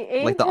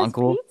 They Like ate the his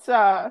uncle.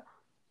 pizza.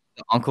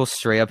 The uncle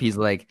straight up, he's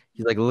like,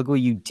 look what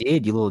you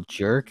did, you little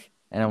jerk.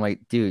 And I'm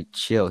like, dude,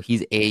 chill.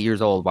 He's 8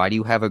 years old. Why do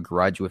you have a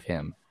grudge with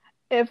him?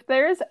 If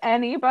there's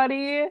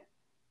anybody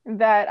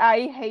that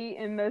I hate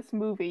in this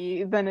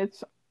movie, then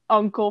it's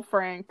Uncle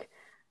Frank.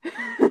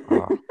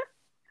 Oh.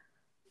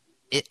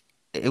 It,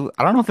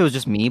 I don't know if it was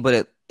just me,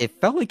 but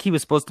it felt like he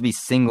was supposed to be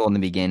single in the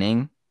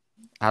beginning,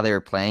 how they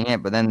were playing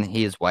it, but then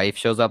his wife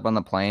shows up on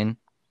the plane,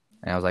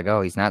 and I was like,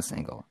 oh, he's not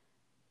single.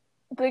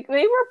 like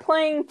they were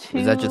playing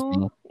Was that just two.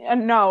 me?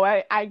 No,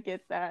 I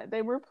get that.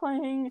 They were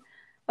playing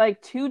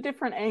like two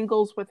different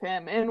angles with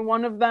him, and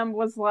one of them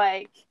was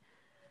like,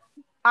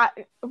 I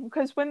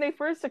because when they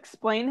first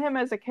explain him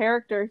as a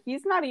character,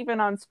 he's not even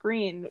on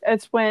screen.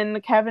 It's when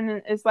Kevin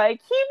is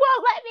like, he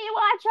won't let me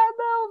watch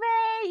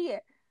a movie.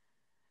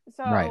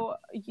 Right. So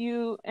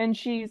you and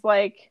she's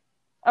like,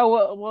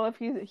 oh well, if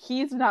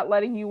he's not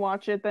letting you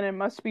watch it, then it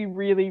must be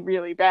really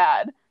really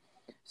bad.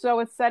 So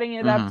it's setting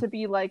it up Hmm. to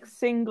be like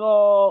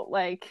single,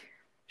 like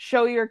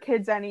show your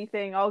kids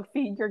anything. I'll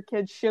feed your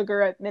kids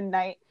sugar at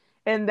midnight,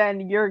 and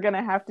then you're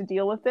gonna have to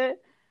deal with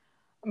it.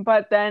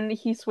 But then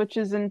he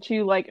switches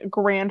into like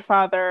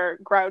grandfather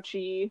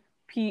grouchy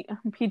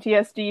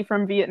PTSD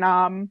from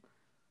Vietnam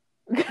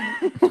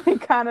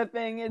kind of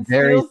thing. It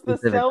Very steals the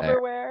specific there.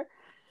 silverware.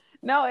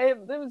 No, it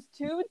was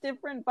two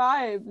different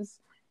vibes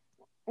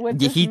with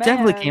Yeah, this he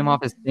definitely came man.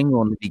 off as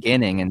single in the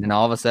beginning, and then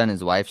all of a sudden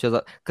his wife shows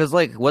up. Because,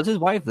 like, was his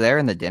wife there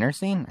in the dinner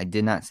scene? I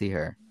did not see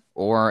her,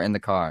 or in the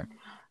car.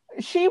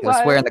 She 'Cause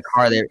I swear in the was.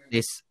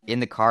 car, in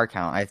the car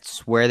count, I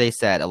swear they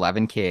said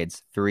 11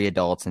 kids, 3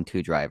 adults, and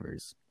 2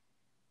 drivers.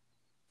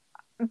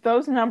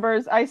 Those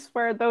numbers, I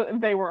swear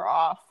they were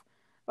off.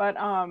 But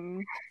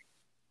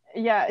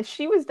yeah,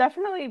 she was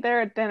definitely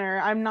there at dinner.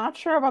 I'm not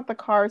sure about the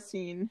car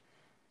scene.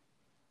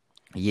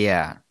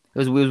 Yeah, it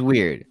was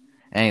weird.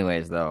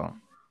 Anyways, though,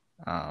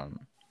 um,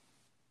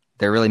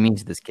 they're really mean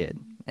to this kid,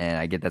 and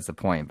I get that's the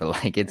point. But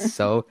like, it's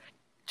so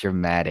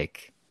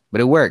dramatic,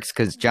 but it works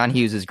because John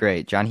Hughes is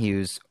great. John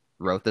Hughes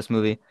wrote this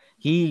movie.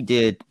 He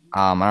did.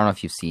 I don't know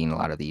if you've seen a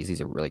lot of these.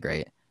 These are really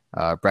great.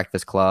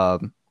 Breakfast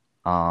Club.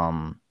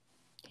 Um,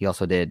 he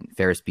also did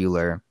Ferris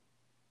Bueller.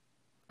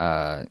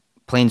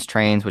 Planes,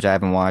 Trains, which I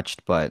haven't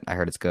watched, but I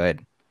heard it's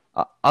good.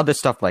 Other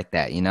stuff like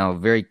that,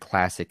 very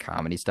classic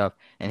comedy stuff.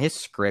 And his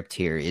script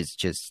here is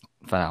just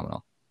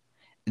phenomenal.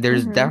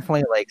 There's Hmm.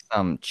 definitely like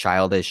some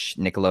childish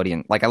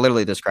Nickelodeon, like I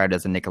literally described it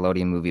as a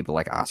Nickelodeon movie, but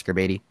like Oscar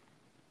baity.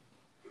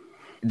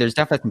 There's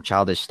definitely some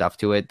childish stuff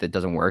to it that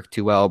doesn't work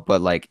too well,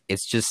 but like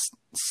it's just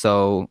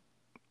so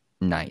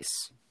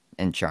nice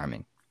and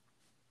charming.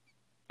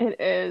 It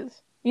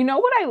is. You know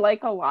what I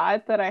like a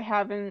lot that I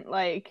haven't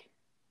like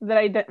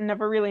that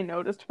never really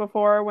noticed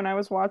before when I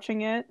was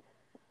watching it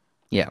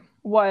Yeah.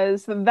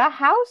 was the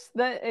house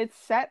that it's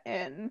set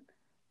in.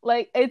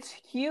 Like it's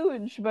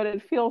huge, but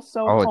it feels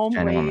so Oh, it's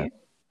ginormous. homely.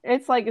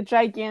 It's like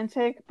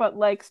gigantic, but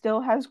like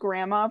still has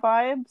grandma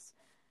vibes.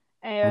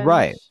 And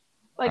Right.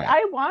 like Right.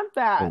 I want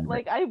that. Totally.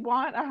 Like I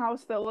want a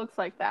house that looks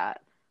like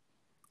that.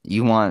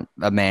 You want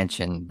a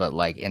mansion, but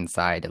like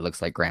inside it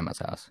looks like grandma's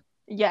house.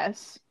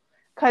 Yes.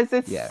 Cuz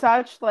it's Yeah.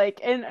 such like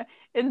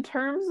in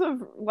terms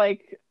of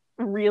like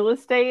real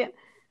estate,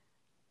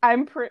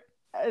 I'm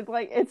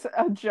like it's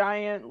a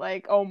giant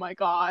like oh my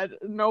god,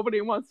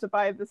 nobody wants to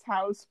buy this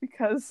house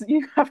because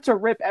you have to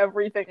rip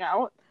everything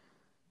out.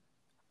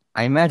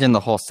 I imagine the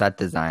whole set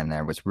design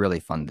there was really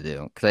fun to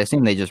do because I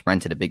assume they just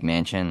rented a big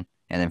mansion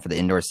and then for the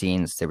indoor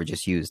scenes they were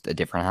just used a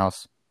different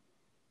house.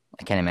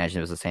 I can't imagine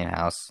it was the same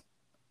house,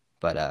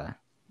 but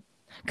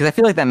because I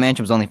feel like that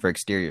mansion was only for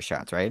exterior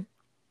shots, right?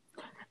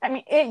 I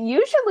mean, it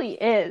usually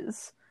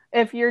is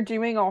if you're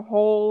doing a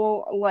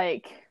whole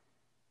like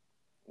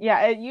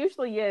yeah, it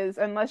usually is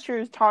unless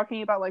you're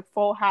talking about like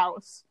Full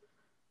House.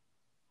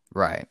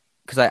 Right.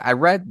 Because I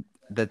read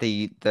that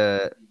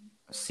the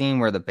scene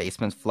where the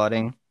basement's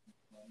flooding,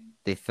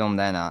 they filmed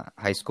that in a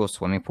high school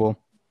swimming pool.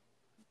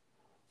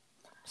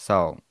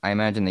 So I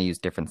imagine they use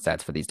different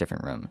sets for these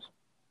different rooms.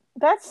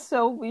 That's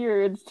so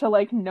weird to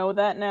like know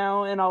that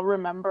now and I'll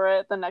remember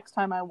it the next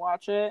time I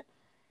watch it.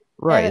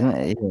 Right, And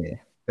isn't it? Yeah.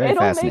 Very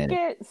it'll make fascinating.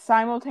 it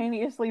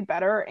simultaneously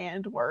better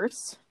and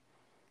worse.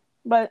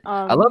 But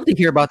I love to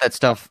hear about that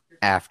stuff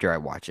after I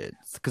watch it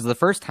because the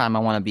first time I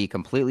want to be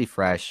completely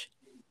fresh,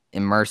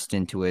 immersed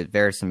into it,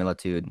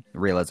 verisimilitude,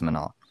 realism, and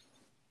all.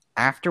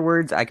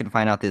 Afterwards, I can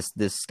find out this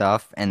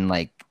stuff and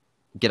like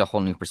get a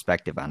whole new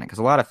perspective on it because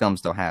a lot of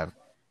films don't have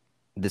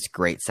this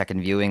great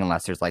second viewing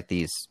unless there's like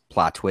these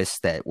plot twists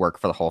that work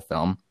for the whole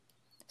film.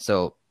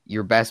 So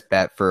your best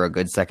bet for a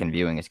good second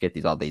viewing is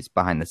get all these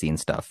behind the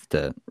scenes stuff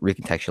to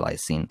recontextualize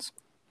scenes.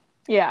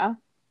 yeah.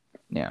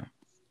 Yeah.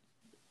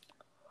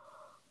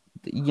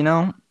 You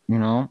know,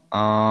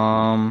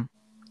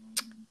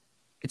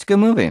 it's a good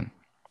movie.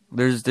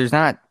 There's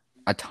not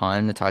a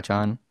ton to touch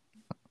on,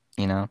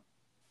 you know,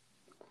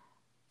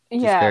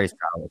 just Yeah. very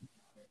solid.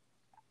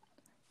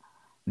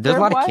 There's a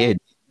There lot of was kids.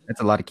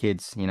 That's a lot of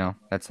kids, you know.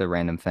 That's a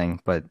random thing,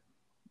 but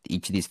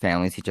each of these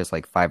families teaches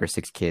like 5 or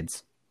 6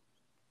 kids,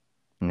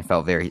 and it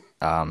felt very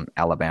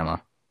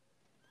Alabama.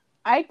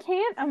 I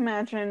can't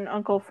imagine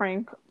Uncle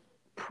Frank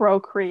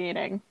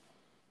procreating.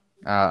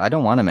 I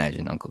don't want to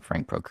imagine Uncle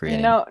Frank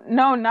procreating. No,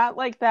 no, not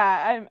like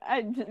that.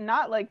 I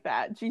not like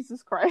that.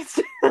 Jesus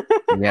Christ.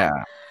 Yeah,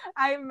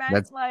 I meant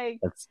that's like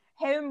that's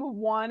him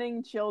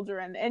wanting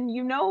children, and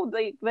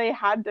they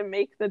had to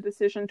make the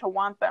decision to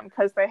want them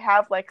because they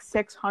have like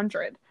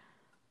 600.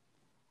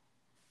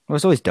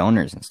 there's always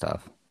donors and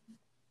stuff.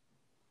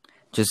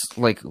 Just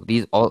like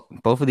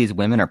both of these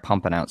women are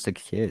pumping out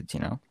 6 kids, you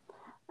know.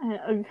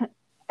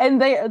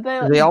 and They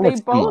all they look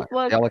similar. both They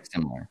look, all look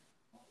similar.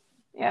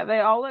 yeah, they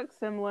all look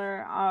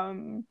similar.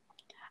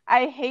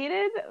 I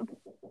hated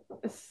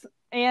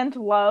and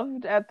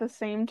loved at the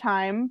same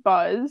time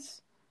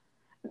Buzz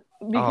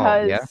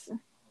Oh yeah. because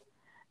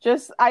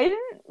just I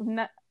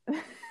didn't.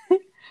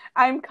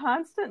 I'm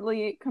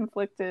constantly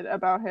conflicted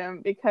about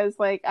him because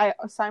like I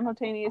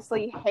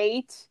simultaneously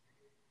hate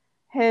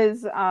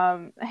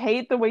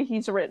the way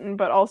he's written,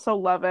 but also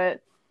love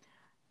it.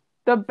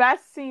 The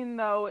best scene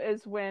though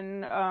is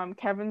when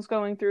Kevin's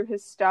going through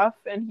his stuff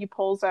and he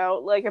pulls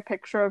out like a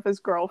picture of his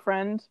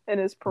girlfriend in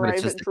his But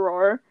it's private just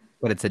drawer.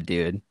 but it's a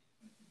dude.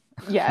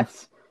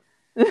 Yes.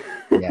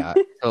 Yeah.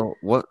 So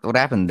what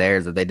happened there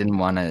is that they didn't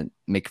want to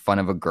make fun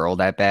of a girl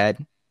that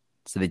bad,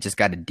 so they just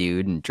got a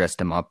dude and dressed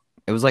him up.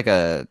 It was like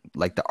the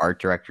art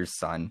director's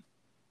son.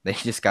 They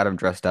just got him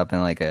dressed up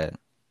in like a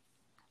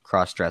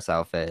cross dress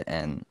outfit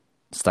and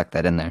stuck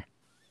that in there.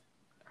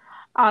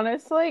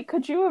 Honestly,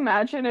 could you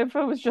imagine if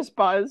it was just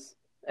Buzz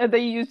and they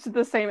used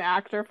the same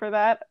actor for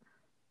that?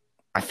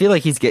 I feel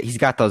like he's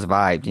got those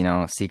vibes,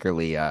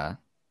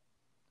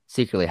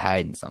 secretly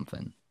hiding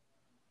something,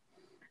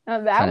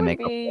 Now, trying that to would make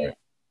up for be it.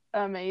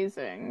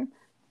 amazing.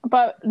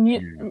 But Yeah.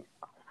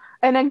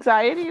 an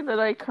anxiety that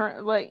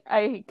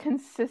I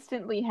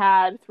consistently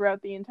had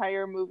throughout the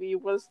entire movie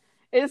was: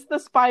 is the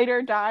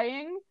spider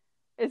dying?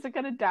 Is it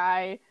gonna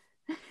die?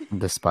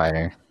 The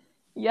spider.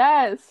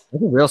 Yes.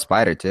 It's a real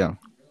spider too.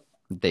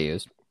 That they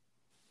used.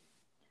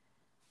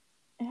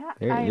 Yeah,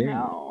 Very, I very,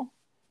 know.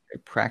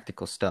 very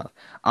practical stuff.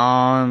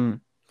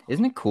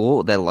 Isn't it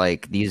cool that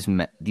like these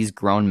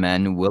grown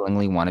men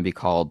willingly want to be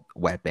called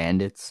wet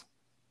bandits?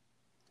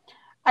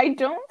 I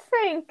don't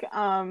think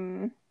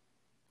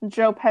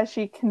Joe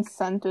Pesci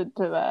consented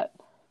to that.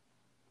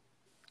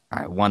 All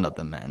right, one of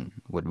the men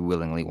would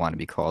willingly want to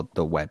be called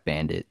the wet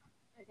bandit.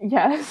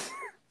 Yes.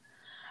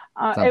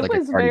 Sounds It like a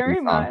was Cardi B very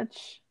song.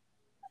 much.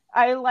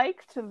 I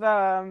liked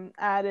the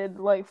added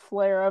like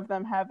flair of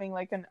them having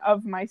like an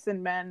of mice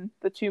and men,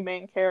 the two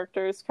main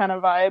characters kind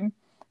of vibe,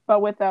 but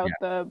Yeah. without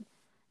the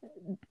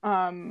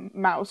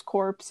mouse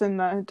corpse and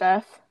the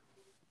death.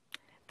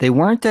 They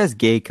weren't as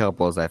gay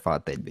couple as I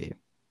thought they'd be.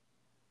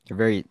 They're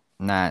very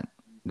not.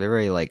 They're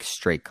very like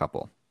straight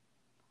couple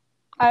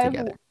I've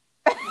altogether.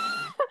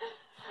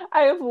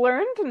 I have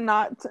learned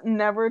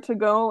never to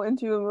go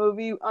into a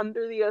movie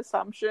under the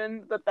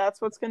assumption that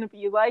that's what's going to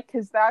be like,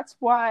 because that's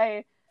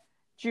why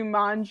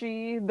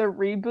Jumanji, the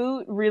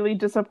reboot, really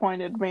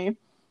disappointed me.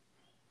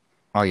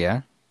 Oh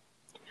yeah.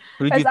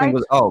 Who did you As think I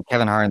was? Oh,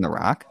 Kevin Hart and The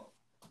Rock.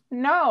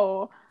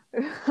 No,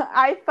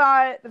 I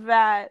thought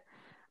that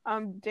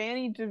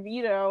Danny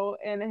DeVito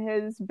and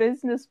his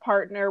business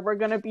partner were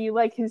going to be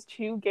like his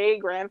two gay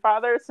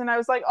grandfathers, and I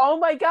was like, oh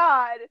my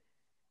god,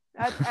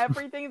 that's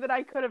everything that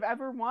I could have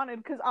ever wanted.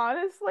 Because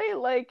honestly,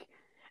 like,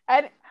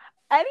 any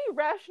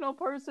rational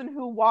person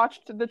who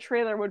watched the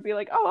trailer would be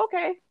like, oh,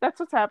 okay, that's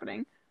what's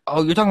happening.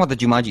 Oh, you're talking about the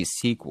Jumanji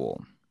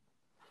sequel,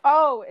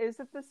 Oh, is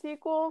it the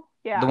sequel?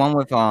 the Yeah. one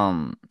with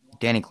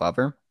Danny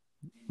Glover,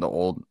 the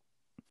old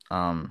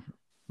um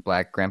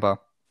black grandpa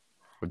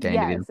with Danny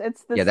DeVito. Yes,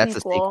 it's the Yeah, that's the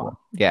sequel. sequel.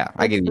 Yeah,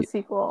 It's the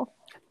sequel.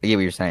 I get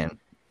what you're saying.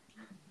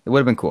 It would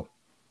have been cool.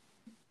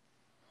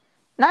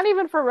 Not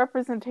even for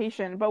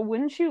representation, but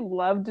wouldn't you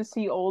love to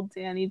see old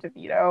Danny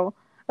DeVito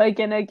like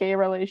in a gay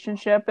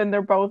relationship and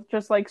they're both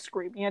just like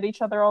screaming at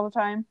each other all the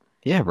time?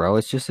 Yeah, bro,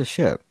 it's just a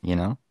ship, you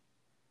know?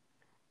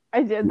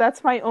 I did.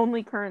 That's my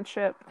only current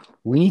ship.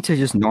 We need to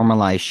just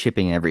normalize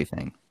shipping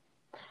everything.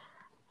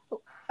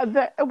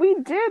 We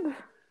did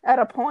at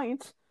a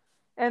point,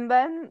 and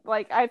then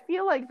like I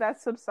feel like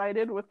that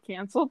subsided with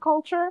cancel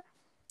culture.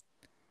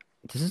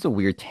 This is a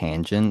weird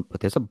tangent,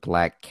 but there's a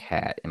black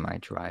cat in my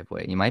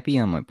driveway. You might be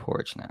on my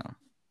porch now.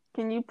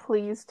 Can you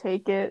please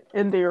take it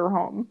into your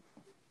home?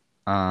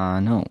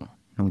 No.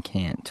 No, we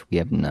can't. We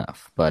have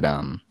enough. But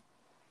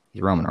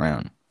he's roaming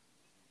around.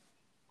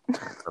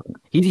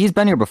 He's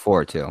been here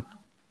before too.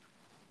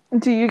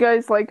 Do you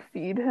guys like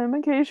feed him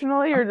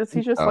occasionally, or does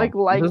he just Oh, this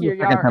like is the your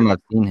second time yard? I've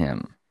seen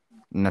him.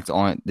 And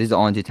these are the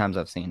only two times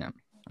I've seen him.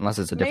 Unless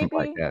it's a different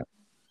black Maybe cat.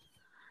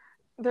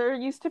 there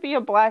used to be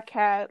a black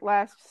cat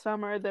last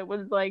summer that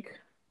would like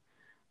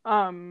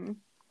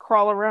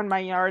crawl around my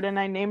yard, and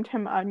I named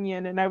him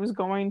Onion, and I was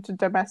going to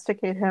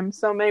domesticate him,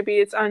 so maybe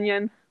it's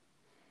Onion.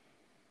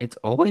 It's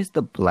always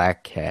the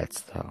black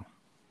cats though.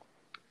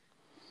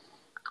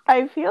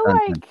 I feel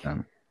like Because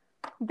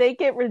they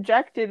get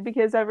rejected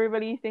because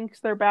everybody thinks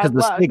they're bad the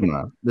luck.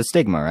 stigma. The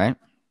stigma, right?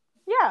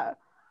 Yeah,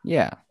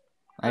 Yeah.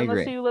 I unless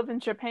agree. you live in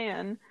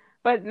Japan.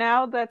 But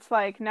now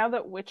now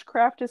that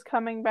witchcraft is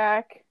coming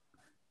back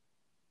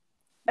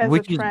as a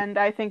Which is trend,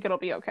 I think it'll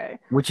be okay.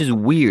 which is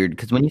weird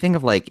because when you think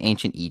of like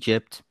ancient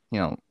Egypt,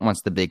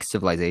 once the big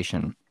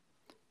civilization,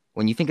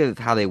 when you think of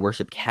how they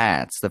worship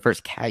cats, the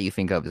first cat you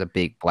think of is a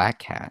big black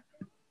cat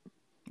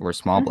or a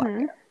small black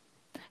Hmm. cat.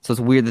 So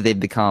it's weird that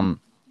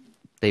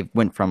they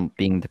went from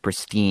being the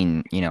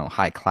pristine,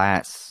 high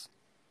class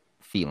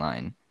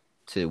feline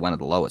to one of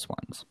the lowest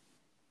ones.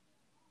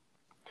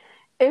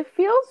 It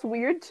feels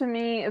weird to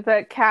me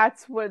that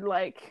cats would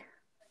like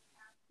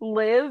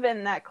live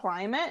in that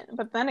climate.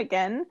 But then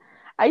again,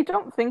 I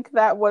don't think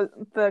that was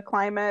the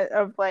climate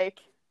of like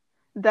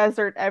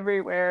desert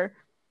everywhere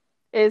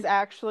is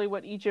actually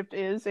what Egypt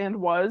is and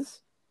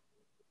was.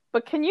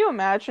 But can you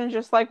imagine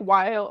just like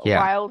Yeah,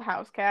 wild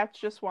house cats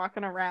just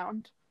walking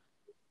around,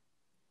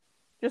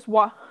 just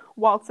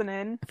waltzing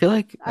in? I feel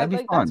like I that'd be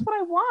like that's fun. what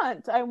I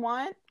want. I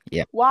want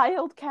Yeah.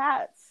 wild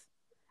cats,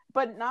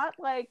 but not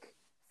like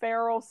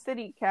feral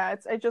city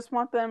cats. I just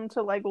want them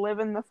to like live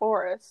in the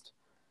forest.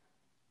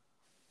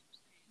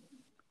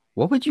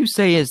 What would you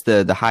say is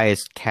the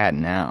highest cat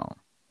now?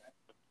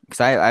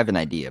 Because I have an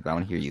idea, but I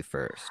want to hear you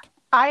first.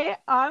 I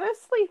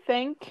honestly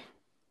think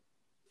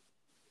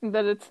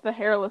that it's the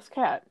hairless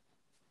cat.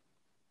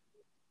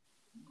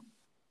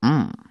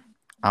 Mm.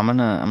 I'm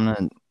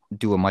gonna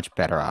do a much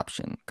better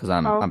option because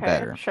I'm Okay,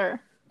 better.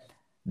 sure.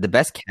 The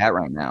best cat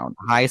right now,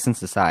 the highest in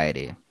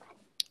society,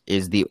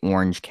 is the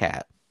orange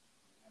cat.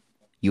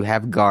 You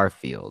have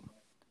Garfield.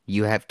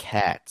 You have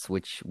cats,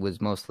 which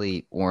was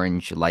mostly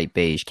orange, light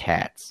beige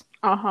cats.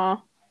 Uh-huh.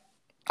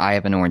 I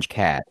have an orange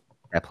cat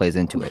that plays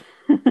into it.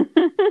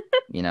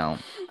 You know,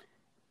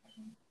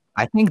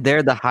 I think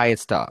they're the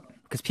highest up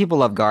because people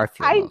love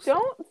Garfield I mostly.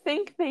 don't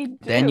think they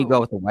Then you go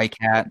do. with the white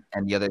cat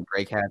and the other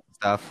gray cat and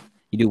stuff.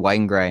 You do white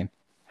and gray.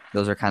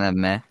 Those are kind of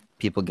meh.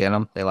 People get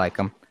them, they like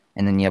them.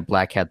 And then you have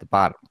black cat at the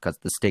bottom because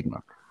the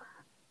stigma.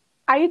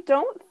 I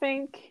don't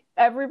think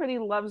everybody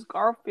loves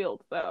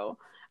Garfield though.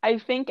 I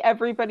think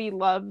everybody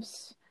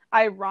loves,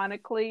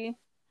 ironically,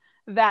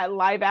 that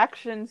live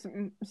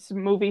action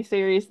movie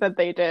series that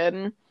they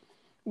did.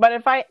 But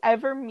if I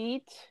ever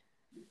meet,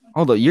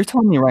 Hold up, you're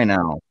telling me right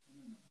now.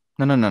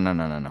 No, no, no, no,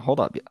 no, no, no. Hold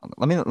up.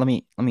 Let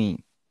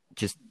me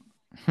just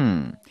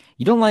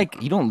you don't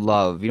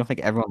love, you don't think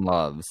everyone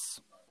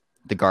loves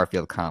the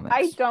Garfield I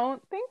comics.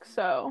 don't think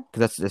so. Because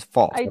that's just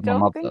false. I Everyone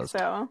don't loves think those.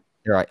 so.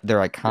 They're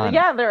iconic.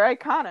 Yeah, they're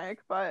iconic,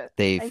 but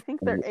They've I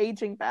think they're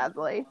aging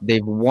badly.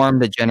 they've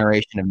warmed a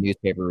generation of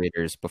newspaper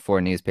readers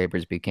before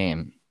newspapers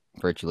became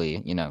virtually,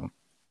 I mean,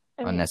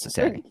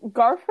 unnecessary.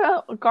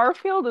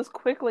 Garfield is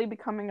quickly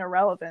becoming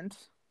irrelevant.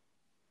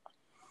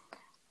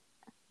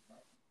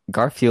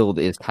 Garfield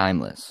is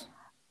timeless,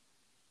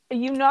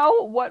 You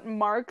know what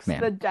marks the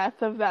man.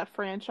 death of that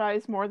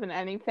franchise more than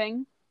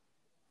anything?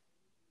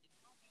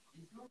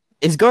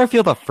 Is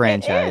Garfield a It is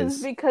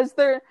franchise? because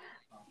they're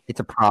It's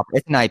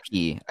an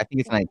IP. I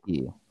think it's an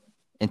IP,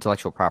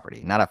 intellectual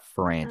property, not a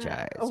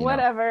franchise,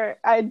 whatever.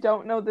 I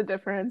don't know the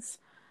difference.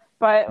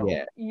 But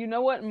Yeah. you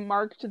know what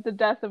marked the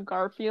death of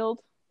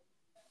Garfield?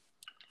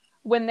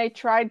 When they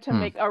tried to Hmm.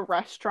 make a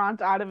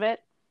restaurant out of it.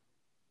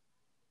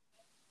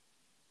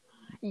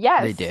 They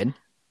Yes. did.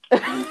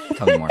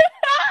 Tell me more.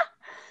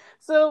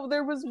 So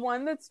there was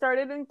one that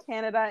started in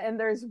Canada and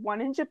there's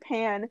one in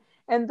Japan,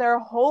 and their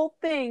whole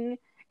thing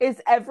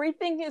is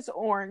everything is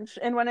orange.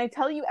 And when I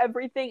tell you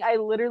everything, I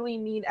literally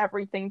mean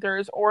everything.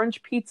 There's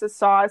orange pizza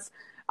sauce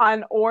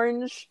on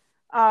orange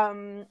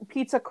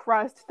pizza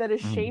crust that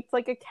is Mm. shaped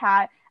like a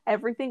cat.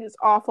 Everything is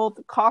awful.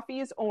 The coffee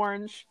is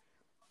orange.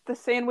 The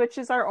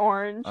sandwiches are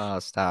orange. Oh,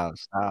 stop,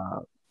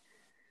 stop,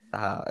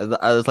 stop.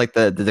 I was like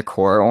the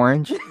decor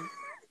orange,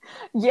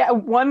 Yeah,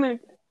 one.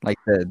 like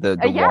the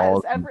Yes,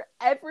 walls. And,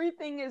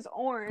 everything is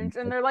orange,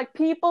 and they're like,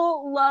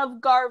 people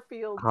love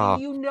Garfield. Do oh,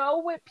 you know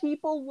what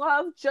people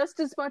love just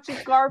as much as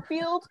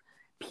Garfield?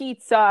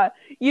 Pizza.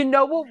 You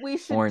know what we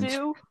should orange.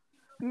 do?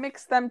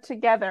 Mix them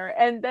together.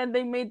 And then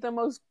they made the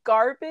most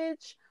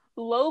garbage,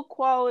 low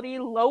quality,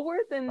 lower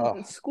Oh,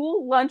 than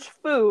school lunch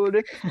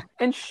food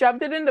and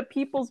shoved it into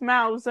people's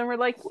mouths. And we're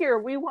like, here,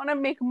 we want to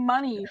make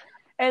money.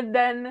 And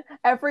then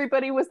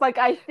everybody was like,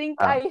 I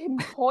think I uh, am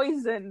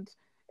poisoned.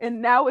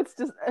 And now it's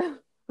just.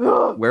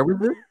 Ugh. where was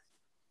it?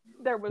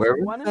 There was Where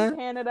was one in that?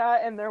 Canada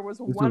and there was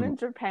This one was in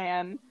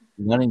Japan.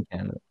 one in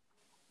Canada,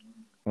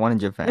 one in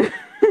Japan.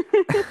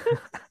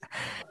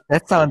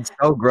 That sounds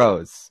so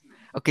gross.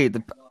 Okay,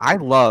 I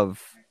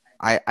love.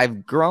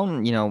 I've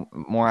grown,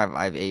 more.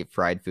 I've ate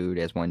fried food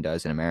as one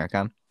does in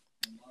America.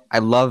 I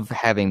love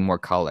having more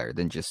color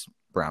than just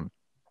brown.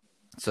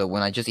 So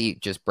when I just eat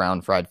just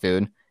brown fried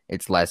food,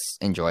 it's less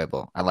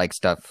enjoyable. I like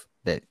stuff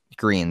that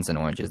greens and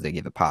oranges they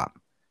give a pop.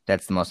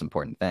 That's the most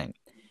important thing.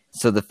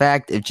 So the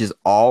fact it's just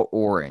all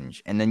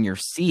orange and then you're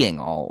seeing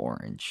all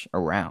orange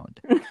around,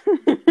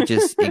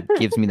 it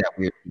gives me that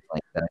weird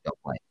feeling that I don't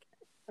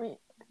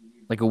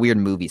like a weird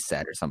movie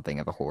set or something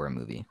of a horror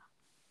movie.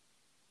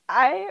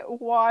 I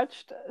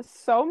watched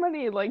so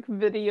many like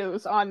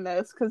videos on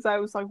this because I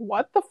was like,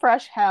 what the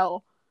fresh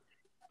hell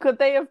could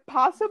they have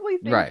possibly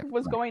think Right,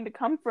 was right. going to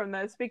come from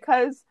this?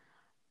 Because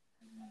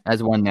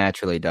As one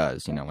naturally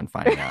does, when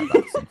finding out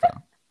about this info.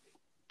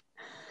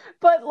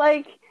 but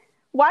like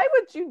why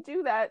would you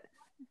do that?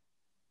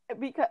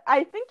 Because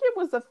I think it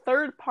was a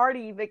third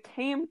party that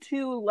came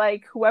to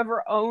like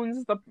whoever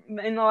owns the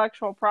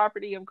intellectual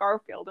property of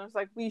Garfield and was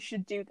like, we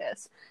should do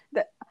this.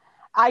 That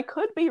I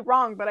could be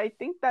wrong, but I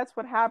think that's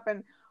what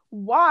happened.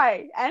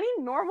 Why? Any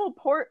normal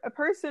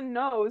person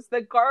knows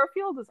that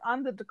Garfield is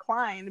on the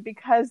decline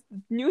because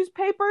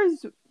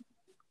newspapers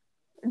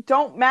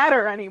don't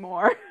matter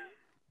anymore.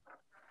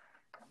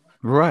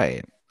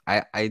 Right.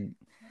 I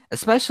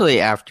especially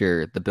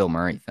after the Bill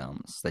Murray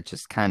films that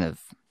just kind of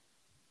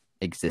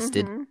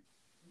existed. Hmm.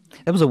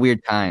 That was a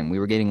weird time. We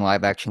were getting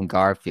live action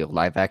Garfield,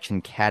 live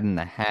action Cat in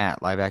the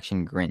Hat, live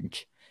action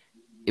Grinch.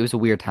 It was a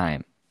weird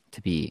time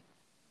to be,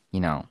 you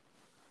know,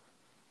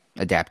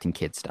 adapting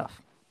kid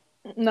stuff.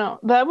 No,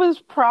 that was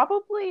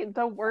probably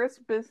the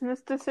worst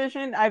business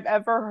decision I've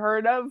ever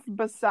heard of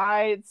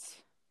besides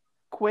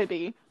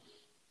Quibi.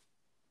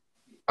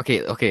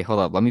 Okay, hold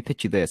up. Let me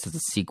pitch you this as a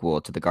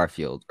sequel to the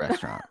Garfield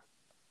restaurant.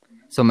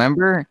 So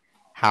remember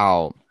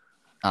how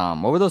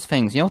what were those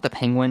things? You know, with the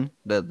penguin,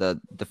 the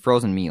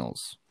frozen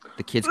meals,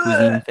 the kids'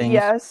 cuisine things.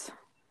 Yes.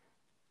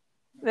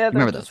 Yeah, You they're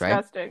remember those, right?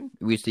 disgusting.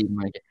 We used to eat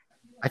them.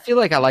 I feel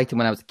like I liked them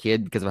when I was a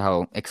kid because of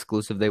how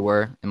exclusive they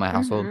were in my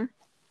household. Hmm.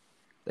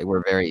 They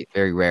were very,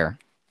 very rare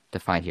to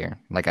find here,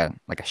 like a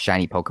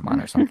shiny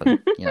Pokemon or something.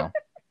 You know,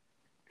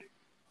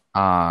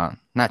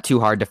 not too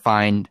hard to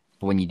find,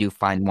 but when you do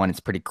find one, it's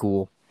pretty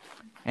cool.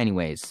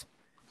 Anyways,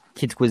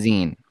 kids'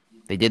 cuisine.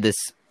 They did this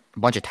a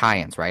bunch of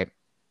tie-ins, right?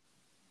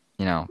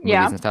 You know, movies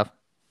Yeah. and stuff.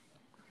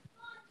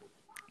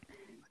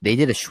 They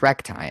did a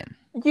Shrek tie-in.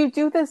 You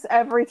do this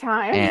every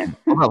time. And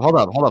hold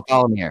up,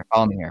 follow me here.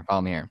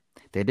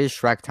 They did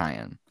Shrek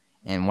tie-in,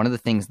 and one of the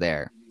things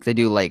there, 'cause they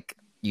do like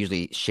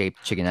usually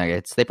shaped chicken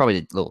nuggets. They probably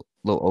did little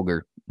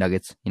ogre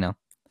nuggets, you know.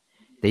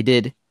 They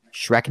did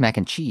Shrek mac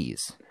and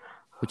cheese,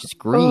 which is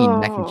green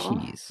mac and Oh,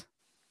 cheese,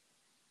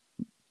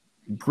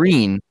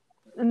 green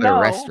but a no,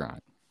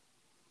 restaurant,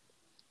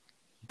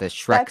 the that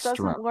Shrek doesn't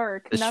restaurant,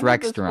 work. the None of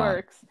Shrek this restaurant.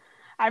 works.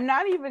 I'm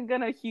not even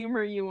gonna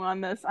humor you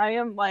on this.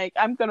 I'm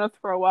gonna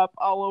throw up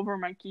all over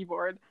my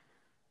keyboard.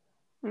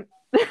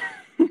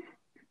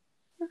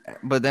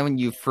 But then when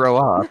you throw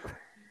up,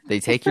 they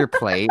take your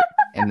plate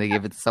and they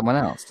give it to someone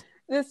else.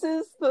 This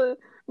is the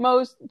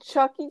most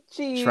Chuck E. Shrek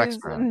Cheese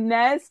restaurant.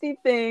 nasty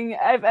thing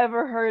I've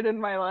ever heard in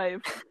my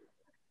life.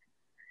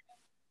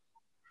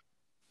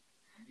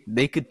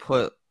 They could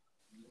put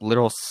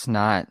little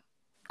snot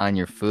on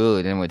your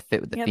food and it would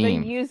fit with the Yeah,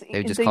 theme. They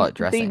would just call it they'd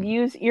dressing.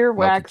 use Melted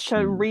earwax to cheese.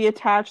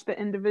 reattach the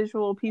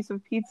individual piece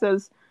of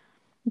pizzas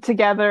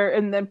together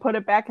and then put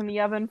it back in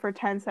the oven for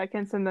 10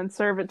 seconds and then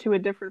serve it to a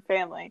different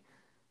family.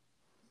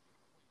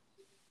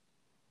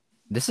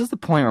 This is the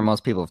point where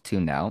most people have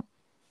tuned out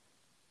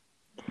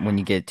when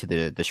you get to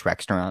the Shrek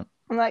restaurant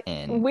I'm like,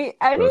 and we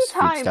gross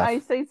food anytime I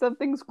stuff. say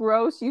something's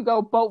gross, you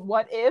go, but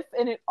what if?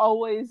 And it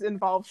always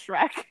involves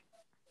Shrek.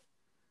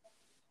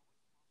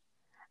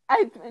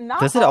 I not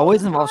Does it all the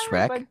always involve time,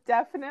 Shrek? but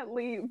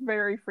definitely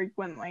very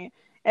frequently.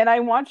 And I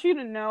want you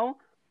to know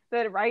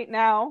that right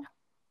now,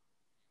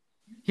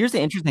 Here's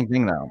the interesting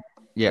thing, though.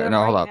 Yeah,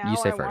 no, hold up. You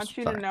say I first. want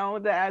you to Sorry. know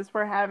that as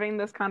we're having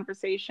this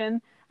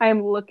conversation, I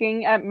am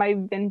looking at my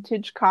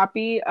vintage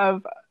copy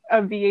of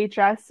a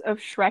VHS of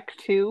Shrek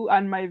 2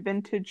 on my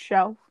vintage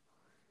shelf.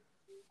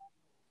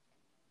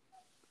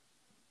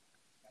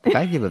 The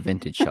fact you have a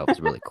vintage shelf is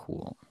really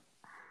cool.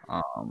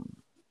 Um,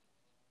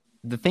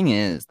 the thing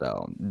is,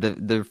 though,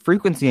 the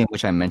frequency in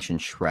which I mention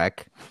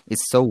Shrek is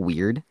so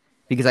weird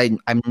because I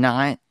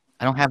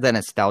don't have that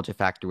nostalgia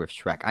factor with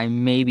Shrek. I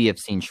maybe have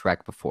seen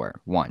Shrek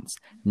before once,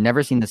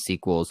 never seen the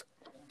sequels,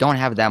 don't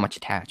have that much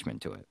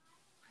attachment to it.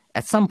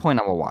 At some point,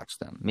 I will watch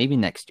them. Maybe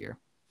next year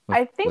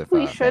I think with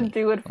we should Benny,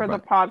 do it my for the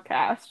brother.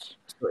 podcast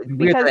So it's weird that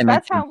because I that's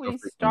mentioned how so we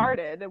frequently.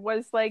 started. It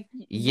was like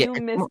Yeah, you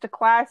missed a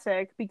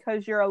classic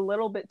because you're a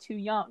little bit too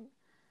young,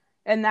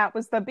 and that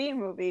was the B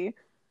movie.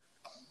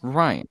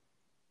 right.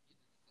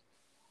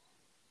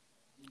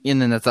 And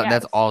then that's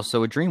Yes.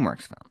 also a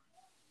DreamWorks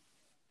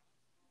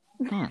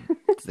film.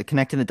 It's the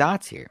connecting the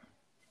dots here.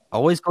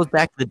 Always goes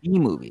back to the B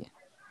movie.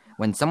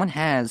 When someone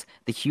has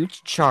the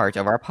huge chart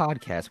of our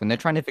podcast, when they're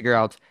trying to figure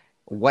out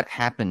what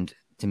happened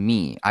to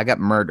me, I got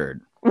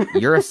murdered.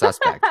 You're a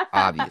suspect,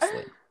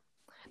 obviously.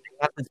 They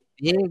have this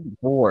big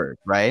board,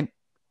 right?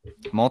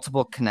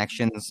 Multiple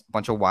connections, a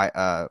bunch of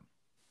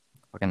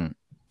fucking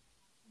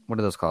what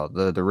are those called?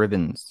 The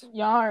ribbons,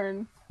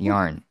 Yarn.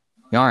 yarn.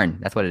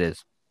 That's what it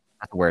is.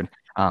 That's the word.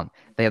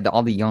 They have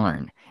all the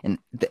yarn, and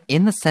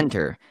in the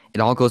center, it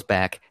all goes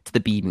back to the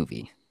B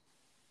movie.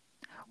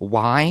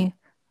 Why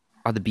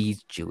are the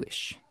bees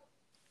Jewish?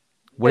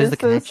 What is Is the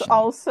this connection?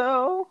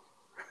 also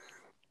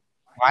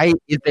Why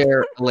is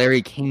there a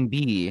Larry King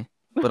bee,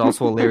 but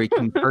also a Larry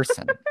King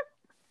person?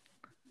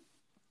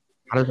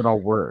 How does it all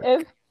work?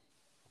 if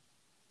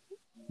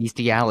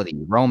Bestiality,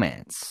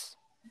 romance,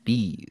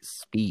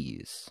 bees.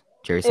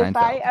 Jerry if I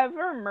Seinfeld.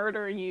 ever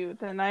murder you,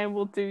 then I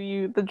will do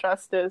you the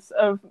justice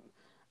of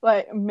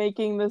like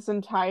making this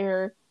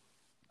entire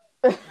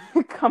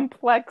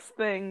complex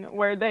thing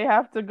where they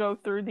have to go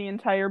through the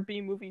entire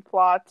B movie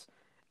plot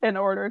in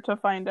order to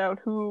find out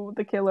who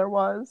the killer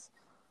was.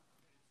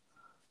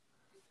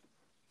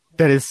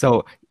 That is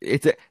so.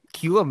 Can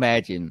you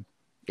imagine?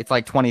 It's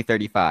like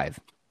 2035,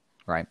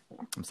 right?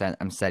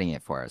 I'm setting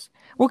it for us.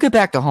 We'll get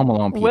back to Home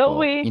Alone, Will people.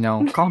 we? You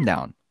know, calm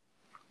down.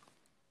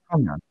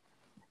 Calm down.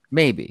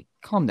 Maybe.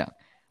 Calm down.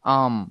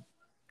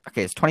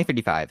 Okay, it's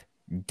 2035.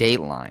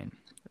 Dateline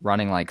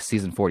running like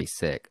season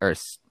 46 or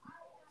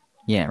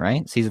Yeah,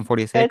 right? Season It's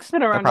 46.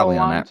 been They're around a probably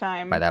on long that by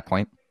time. that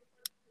point.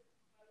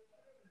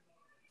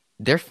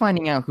 They're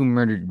finding out who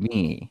murdered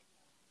me,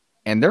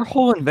 and their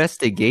whole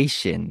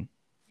investigation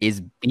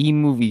is B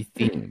movie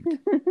themed.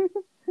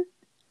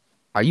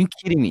 Are you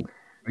kidding me?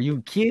 Are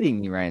you kidding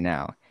me right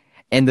now?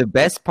 And the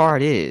best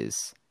part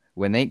is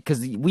when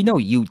because we know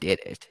you did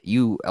it.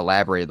 You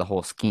elaborated the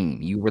whole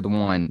scheme. You were the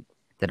one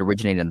that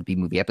originated on the B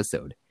movie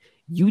episode.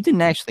 You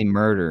didn't actually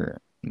murder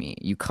me.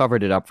 You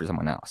covered it up for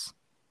someone else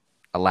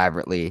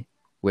elaborately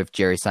with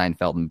Jerry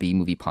Seinfeld and B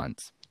movie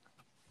puns.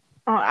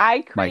 I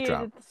Mic drop.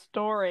 created the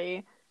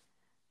story.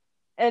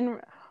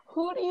 And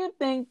who do you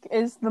think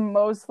is the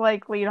most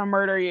likely to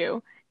murder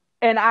you?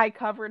 And I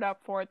covered up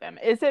for them.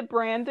 Is it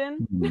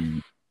Brandon? Hmm.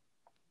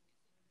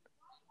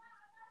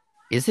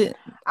 Is it?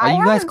 Are I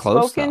you guys haven't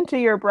close though? spoken to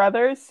your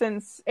brother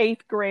since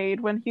 8th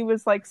grade when he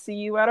was like, "See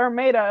you at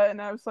Armada,"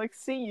 and I was like,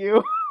 "See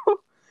you."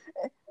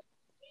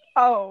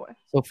 Oh,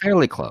 So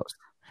fairly close.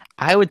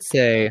 I would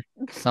say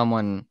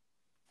someone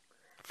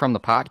from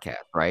the podcast,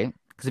 right?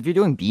 Because if you're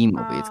doing B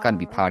movie, it's got to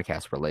be uh,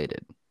 podcast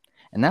related.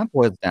 And that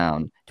boils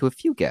down to a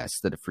few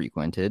guests that have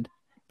frequented,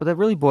 but that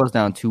really boils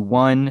down to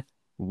one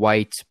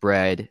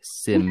widespread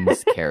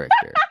Sims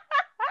character.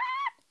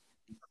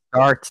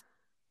 Start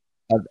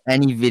of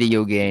any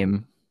video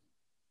game,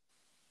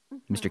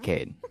 Mr.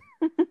 Cade.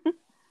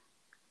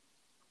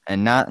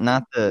 And not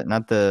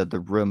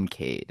the room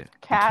Cade.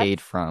 The Cade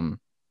Cats. from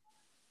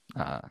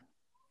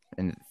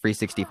in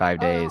 365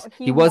 Oh, days.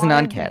 He he wasn't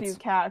on wanted to do Cats.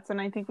 cats, and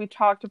I think we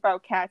talked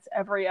about cats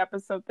every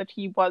episode that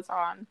he was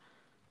on.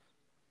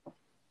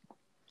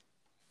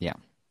 Yeah.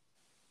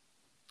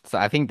 So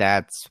I think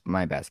that's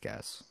my best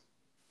guess.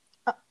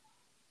 I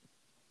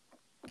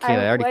Kid,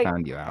 I already like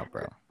found you out,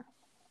 bro.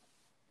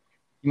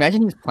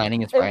 Imagine he's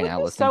planning this it right would now,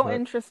 be listening so to it.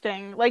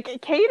 interesting.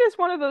 Like Kate is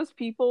one of those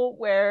people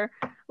where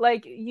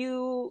like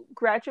you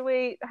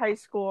graduate high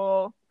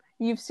school,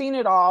 you've seen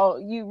it all.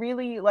 You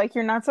really like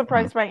you're not Mhm.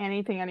 surprised by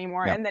anything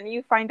anymore. Yeah. And then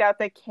you find out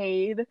that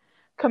Cade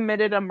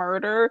committed a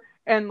murder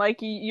and like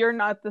you're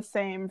not the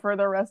same for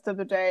the rest of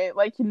the day.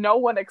 Like no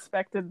one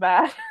expected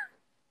that.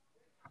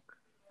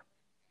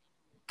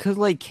 Because,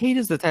 like, Kate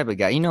is the type of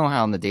guy, you know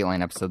how in the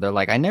Dateline episode, they're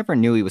like, I never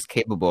knew he was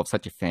capable of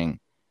such a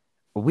thing.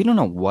 But we don't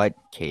know what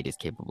Kate is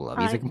capable of.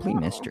 He's a I complete know.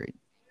 mystery.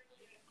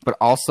 But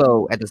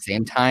also, at the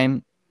same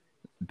time,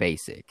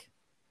 basic.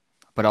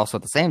 But also,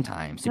 at the same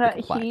time, super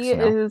complex, He you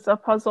know? is a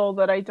puzzle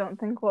that I don't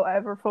think we'll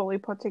ever fully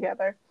put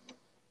together.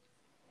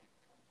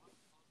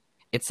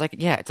 It's like,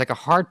 yeah, it's like a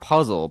hard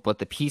puzzle, but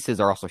the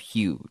pieces are also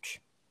huge.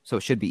 So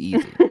it should be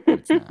easy, but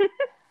it's not.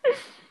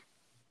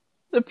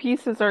 The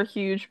pieces are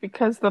huge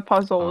because the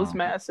puzzle is Um,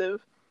 massive.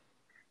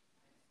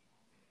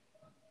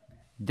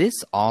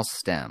 this all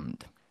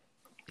stemmed,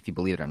 if you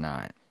believe it or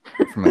not,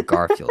 from a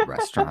Garfield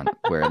restaurant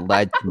where it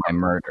led to my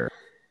murder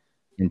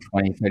in Which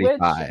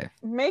 2035.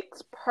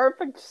 makes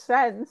perfect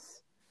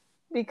sense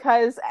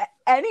because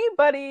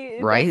anybody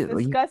Right? that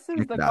You discusses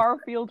think the about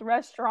Garfield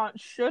restaurant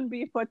should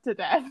be put to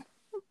death.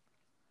 it.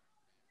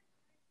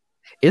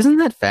 Isn't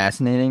that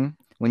fascinating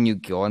when you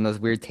go on those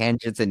weird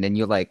tangents and then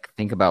you like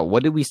think about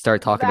what did we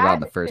start talking about in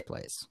That the first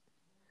place?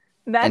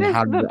 that And is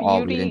how did the it all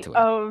lead beauty into it?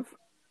 of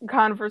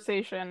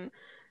conversation.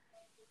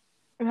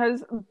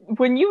 Because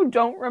when you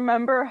don't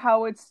remember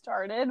how it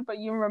started, but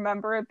you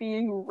remember it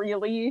being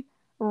really,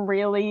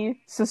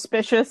 really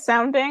suspicious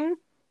sounding,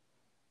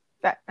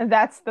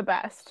 that's the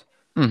best.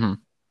 Mm-hmm.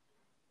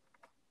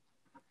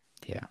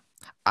 Yeah.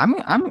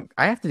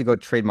 I have to go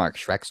trademark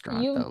Shrek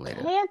You though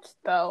later. can't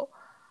though.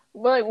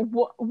 Like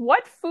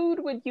what food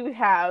would you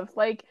have?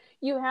 Like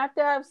you have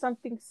to have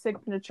something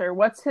signature.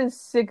 What's his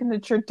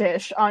signature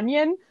dish?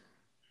 Onion?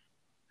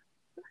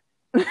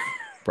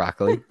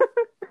 Broccoli,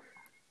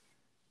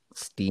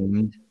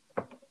 steamed.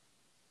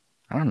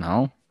 I don't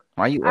know.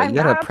 Why you I'm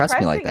gotta not press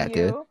me like pressing that,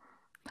 dude? you.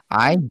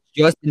 I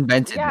just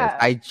invented this. Yeah,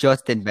 I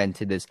just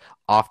invented this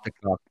off the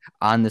cuff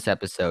on this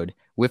episode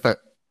with a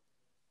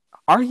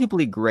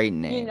arguably great you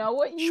name, know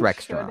what you should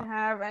Shrekstrong.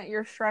 have at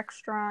your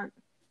Shrekstrant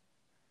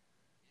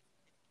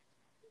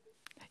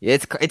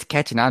It's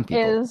catching on,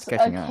 people. It's is a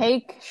catching on.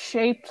 cake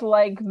shaped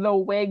like the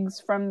wigs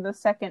from the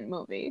second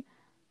movie.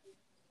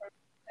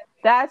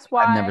 That's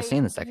I've never why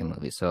seen the second you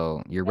movie,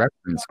 so your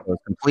reference goes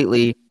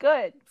completely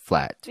good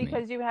flat to me.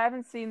 because you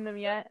haven't seen them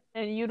yet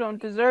and you don't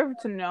deserve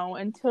to know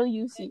until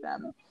you see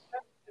them.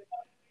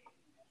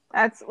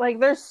 That's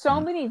like there's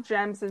so many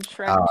gems in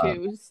Shrek Uh,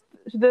 2.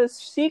 The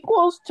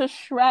sequels to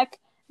Shrek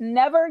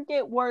never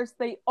get worse,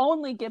 they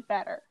only get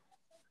better.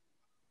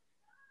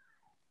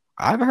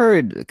 I've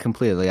heard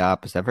completely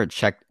opposite. I've heard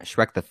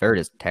Shrek the Third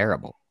is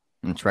terrible,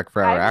 and Shrek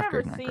Forever I've After never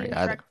is not seen great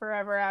either. Shrek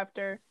Forever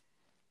After.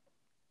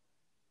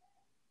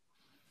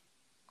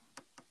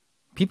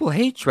 People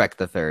hate Shrek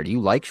the Third. You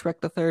like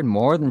Shrek the Third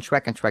more than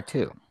Shrek and Shrek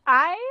Two.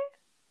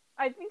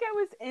 I think I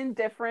was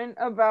indifferent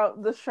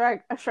about the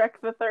Shrek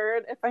the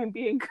Third, if I'm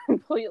being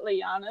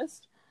completely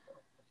honest.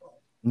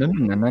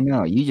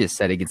 No. You just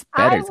said it gets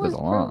better I as it goes was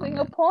along, proving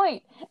a man.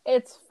 point.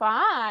 It's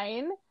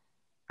fine. That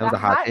The was a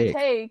hot hot take.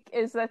 take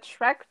is that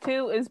Shrek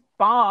 2 is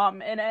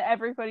bomb and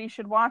everybody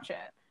should watch it.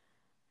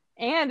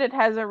 and it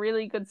has a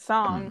really good Mm.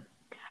 song.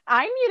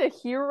 I Need a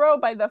Hero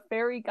by the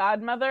Fairy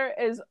Godmother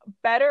is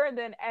better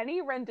than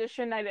any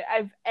rendition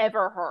I've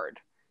ever heard.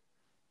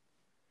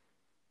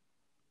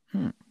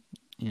 Hmm.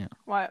 Yeah.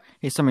 What?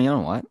 Hey, Summer, you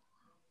know what?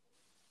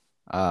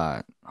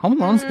 Home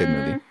Alone's a good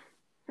movie.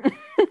 Mm,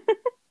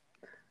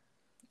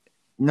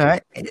 No,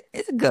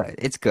 it's good.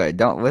 It's good.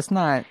 Don't let's it's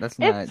not a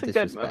good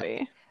disrespect.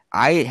 movie.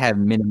 I have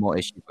minimal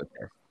issues with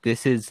this.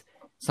 This is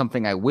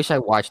something I wish I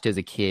watched as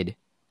a kid.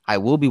 I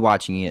will be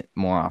watching it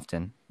more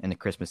often in the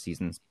Christmas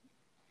season's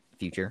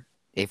future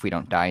if we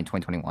don't die in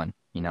 2021.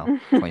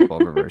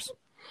 2012 reverse.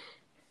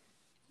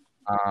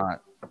 Uh,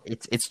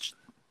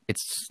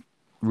 it's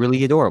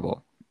really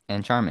adorable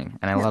and charming,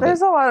 and I love it.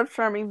 There's a lot of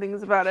charming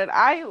things about it.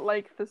 I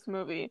like this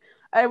movie.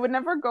 I would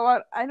never go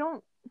out.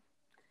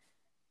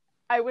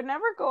 I would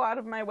never go out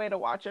of my way to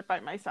watch it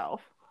by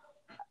myself.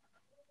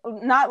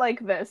 Not like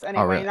this, Oh,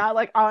 anyway. really? Not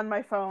like on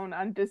my phone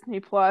on Disney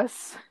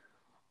Plus.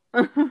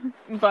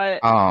 But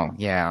Oh,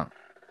 yeah.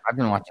 I've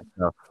been watching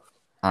stuff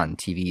on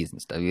TVs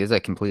and stuff. It's a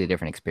completely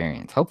different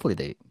experience. Hopefully,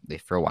 they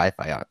throw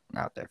Wi-Fi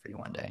out there for you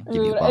one day. Give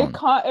you dude, a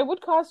bone. it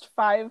would cost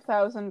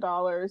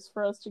 $5,000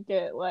 for us to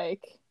get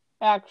like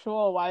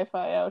actual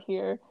Wi-Fi out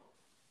here,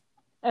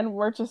 and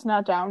we're just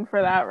not down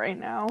for that right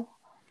now.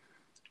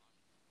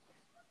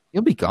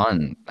 You'll be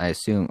gone, I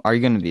assume. Are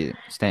you going to be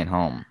staying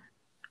home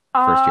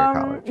first year of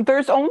college?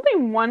 There's only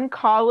one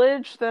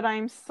college that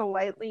I'm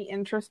slightly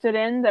interested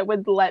in that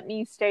would let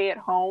me stay at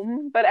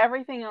home, but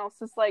everything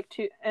else is like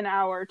an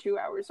hour, 2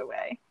 hours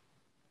away.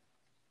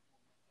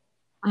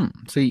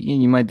 So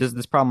you might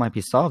this problem might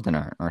be solved in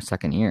our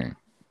second year.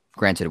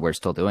 Granted, we're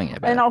still doing it,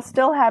 And but I'll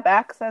still have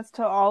access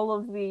to all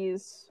of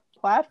these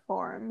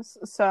platforms.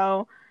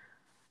 So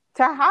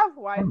to have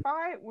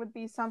Wi-Fi would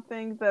be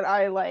something that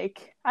I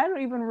like. I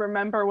don't even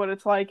remember what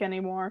it's like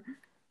anymore.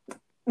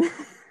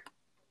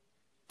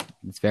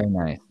 it's very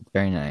nice. It's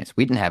very nice.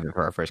 We didn't have it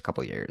for our first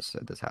couple years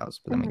at this house,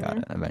 but then we got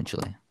Mm-hmm. it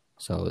eventually.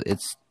 So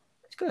it's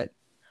good.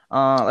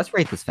 Let's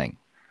rate this thing,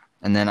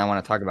 and then I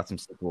want to talk about some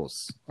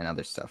sequels and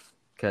other stuff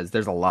because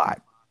there's a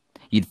lot.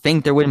 You'd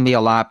think there wouldn't be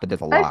a lot, but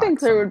there's a I think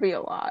lot. there So, would be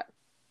a lot.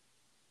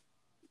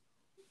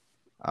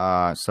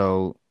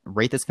 so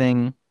rate this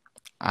thing.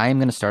 I'm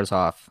gonna start us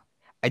off.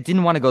 I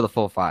didn't want to go the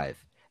full five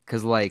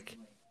because like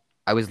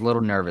I was a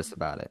little nervous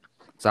about it,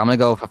 so I'm gonna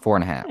go for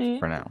 4.5 Eh,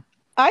 for now.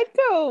 I'd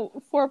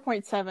go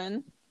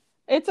 4.7.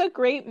 It's a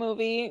great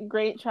movie,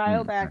 great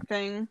child Mm,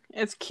 acting.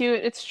 It's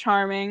cute, it's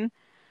charming.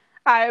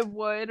 I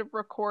would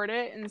record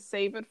it and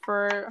save it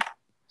for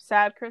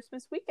sad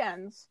Christmas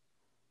weekends.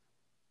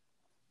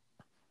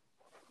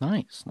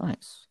 nice,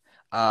 nice.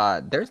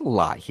 There's a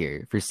lot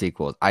here for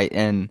sequels.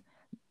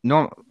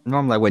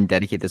 Normally I wouldn't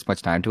dedicate this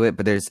much time to it,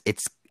 but it's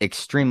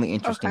extremely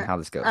interesting Okay. how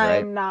this goes, right?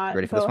 I'm not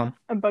Ready for this one?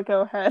 but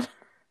go ahead.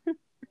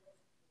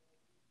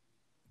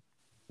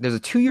 There's a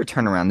 2-year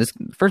turnaround. This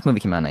first movie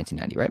came out in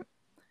 1990, right?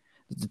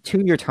 There's a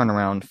 2-year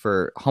turnaround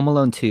for Home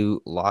Alone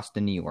 2, Lost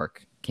in New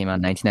York, came out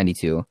in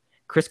 1992.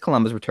 Chris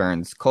Columbus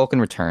returns, Culkin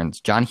returns,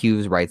 John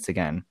Hughes writes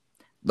again.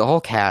 The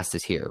whole cast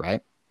is here,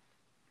 right?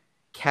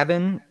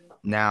 Kevin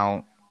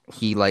now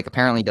he like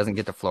apparently doesn't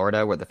get to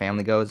Florida where the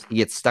family goes. He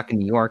gets stuck in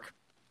New York,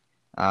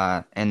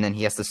 and then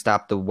he has to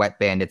stop the wet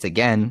bandits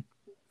again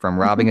from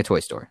robbing a toy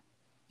store.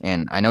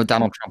 And I know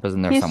Donald Trump is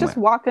in there He's just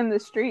somewhere. walking the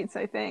streets,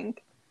 I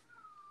think.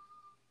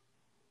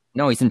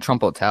 No, he's in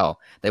Trump Hotel.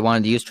 They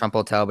wanted to use Trump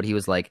Hotel, but he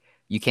was like,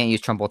 "You can't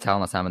use Trump Hotel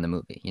unless I'm in the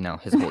movie."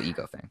 His whole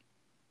ego thing.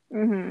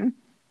 Mm-hmm.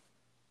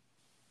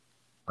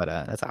 But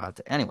that's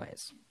odd.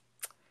 Anyways,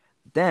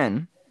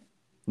 then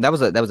that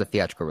was a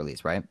theatrical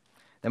release, right?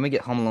 Then we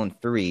get Home Alone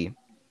 3,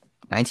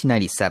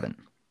 1997.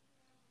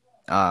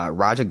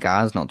 Raja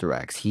Gosnell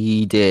directs.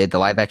 He did the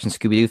live action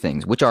Scooby Doo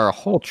things, which are a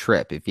whole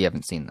trip if you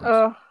haven't seen those.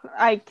 Ugh,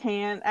 I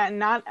can't. And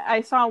not.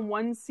 I saw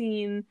one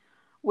scene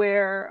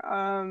where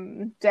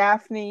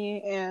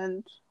Daphne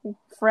and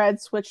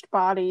Fred switched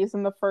bodies,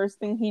 and the first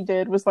thing he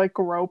did was like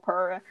grope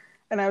her,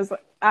 and I was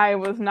like, I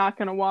was not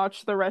gonna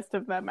watch the rest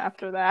of them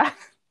after that.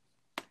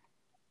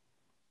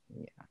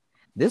 Yeah.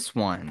 This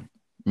one,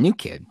 new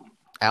kid,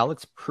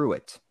 Alex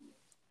Pruitt.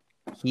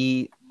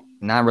 He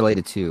not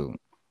related to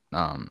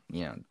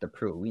the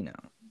Pruitt we know.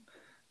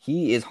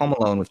 He is home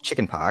alone with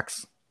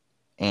chickenpox,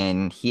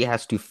 and he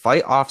has to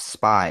fight off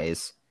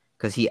spies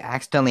because he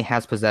accidentally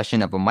has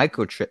possession of a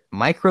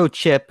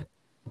microchip,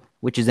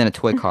 which is in a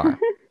toy car.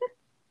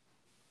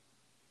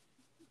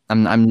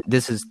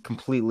 This is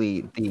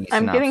completely the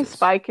I'm getting synopsis.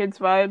 Spy Kids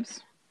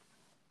vibes.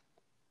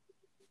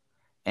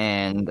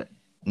 And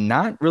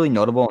not really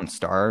notable in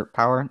star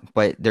power,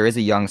 but there is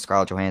a young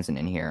Scarlett Johansson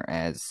in here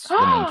as the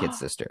main kid's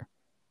sister.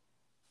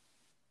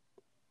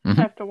 I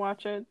have to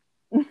watch it.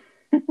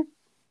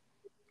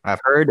 I've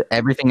heard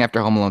everything after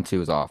Home Alone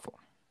 2 is awful.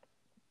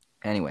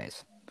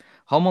 Anyways,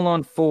 Home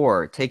Alone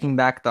 4, Taking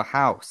Back the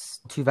House,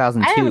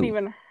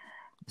 2002.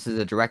 This is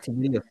a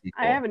direct-to-video sequel.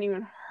 I haven't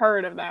even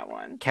heard of that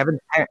one.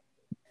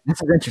 This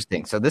is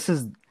interesting. So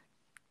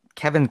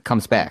Kevin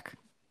comes back.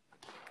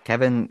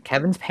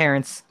 Kevin's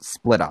parents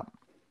split up.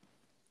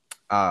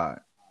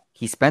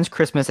 He spends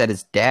Christmas at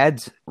his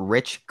dad's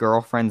rich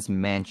girlfriend's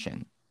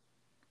mansion.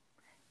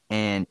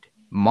 And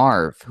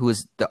Marv, who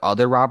is the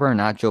other robber,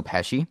 not Joe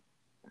Pesci,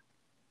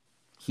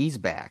 he's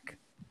back.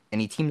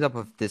 And he teams up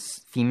with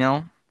this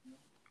female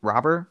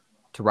robber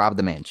to rob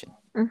the mansion.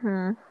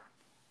 Mm-hmm.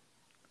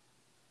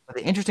 But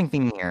the interesting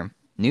thing here,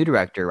 new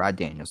director, Rod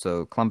Daniels,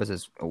 so Columbus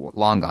is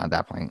long gone at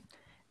that point,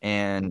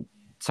 and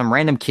some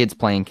random kids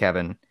playing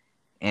Kevin,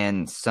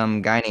 and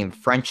some guy named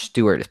French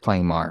Stewart is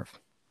playing Marv.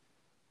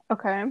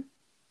 Okay.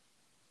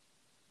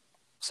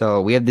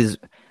 So we have these,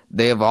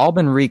 they have all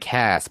been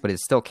recast, but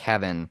it's still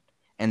Kevin,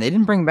 and they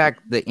didn't bring back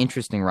the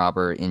interesting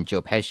robber in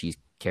Joe Pesci's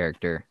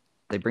character.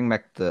 They bring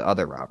back the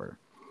other robber.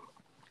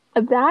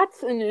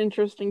 That's an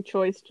interesting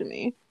choice to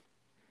me.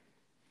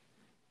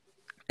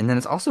 And then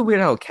it's also weird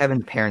how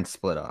Kevin's parents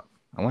split up.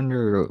 I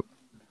wonder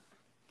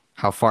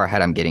how far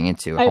ahead I'm getting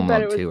into I Home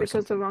bet Alone it was 2 or because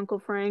something. of Uncle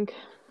Frank.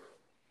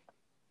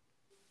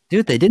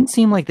 Dude, they didn't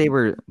seem like they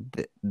were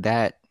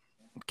that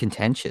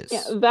contentious.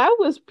 Yeah, that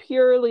was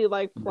purely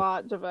like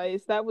plot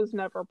device. That was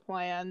never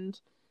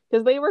planned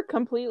because they were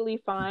completely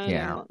fine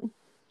and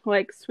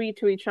like sweet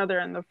to each other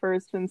in the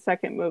first and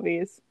second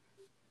movies.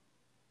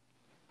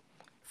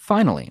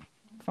 Finally.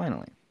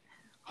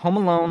 Home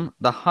Alone,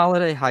 The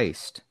Holiday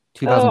Heist,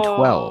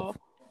 2012. Oh.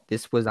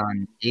 This was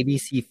on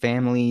ABC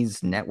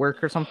Family's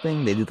network or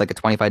something. They did like a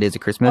 25 Days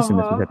of Christmas, and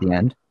this was at the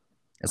end.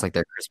 It's like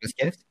their Christmas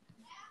gift.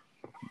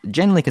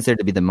 Generally considered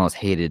to be the most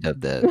hated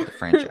of the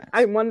franchise.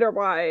 I wonder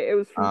why. It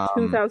was from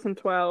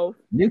 2012.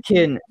 New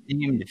kid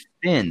named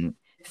Finn.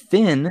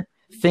 Finn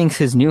thinks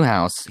his new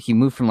house, he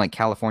moved from like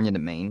California to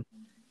Maine.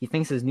 He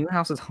thinks his new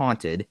house is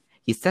haunted.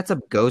 He sets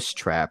up ghost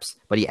traps,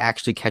 but he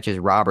actually catches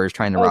robbers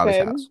trying to rob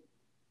his house.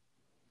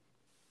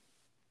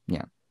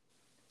 Yeah.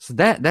 So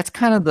that's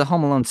kind of the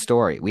Home Alone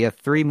story. We have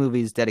 3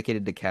 movies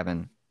dedicated to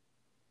Kevin,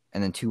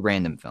 and then 2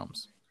 random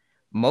films.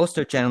 Most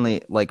are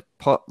generally like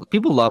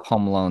people love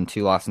Home Alone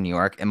 2: Lost in New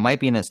York. It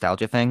might be a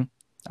nostalgia thing.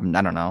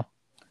 I don't know.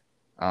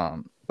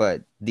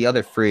 But the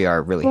other 3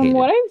 are really hated. From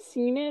what I've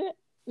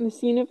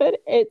seen of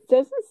it, it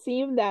doesn't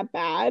seem that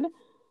bad.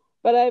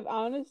 But I've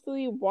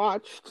honestly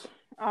watched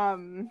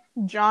John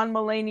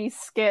Mulaney's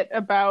skit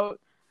about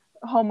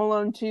Home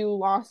Alone 2: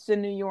 Lost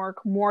in New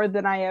York more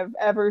than I have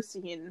ever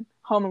seen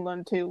Home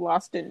Alone 2: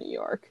 Lost in New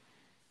York.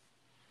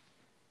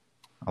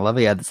 I love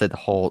how you had to say the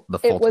full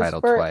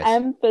title twice.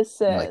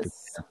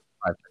 Emphasis.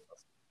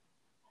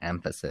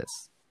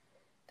 Emphasis.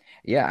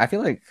 Yeah, I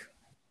feel like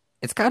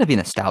it's got to be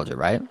nostalgia,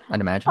 right?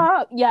 I'd imagine.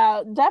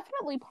 Yeah,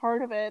 definitely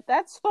part of it.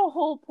 That's the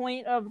whole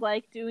point of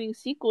like doing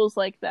sequels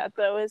like that,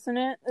 though, isn't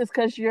it? It's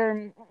because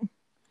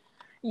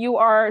you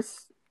are.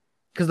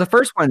 Because the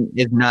first one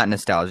is not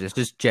nostalgia; it's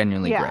just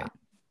genuinely great.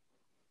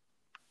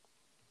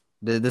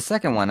 The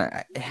second one,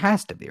 it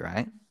has to be,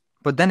 right?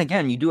 But then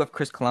again, you do have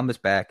Chris Columbus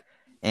back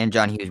and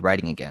John Hughes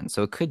writing again,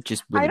 so it could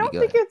just really be good. I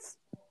don't think it's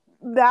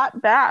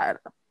that bad,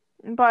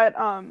 but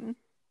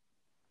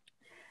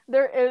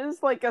there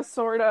is like a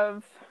sort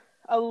of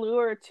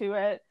allure to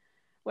it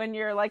when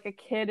you're like a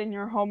kid and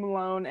you're home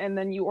alone and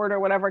then you order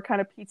whatever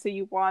kind of pizza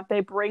you want. They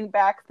bring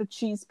back the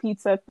cheese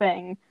pizza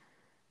thing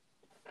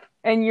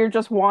and you're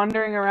just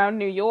wandering around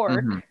New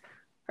York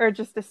or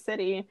just a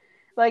city.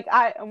 Like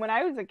when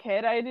I was a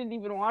kid, I didn't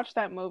even watch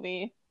that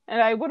movie.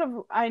 And I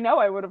know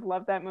I would have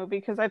loved that movie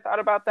because I thought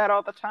about that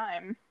all the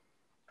time.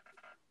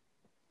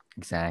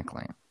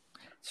 Exactly.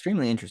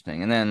 Extremely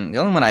interesting. And then the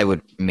only one I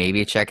would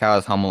maybe check out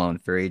is Home Alone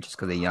 3, just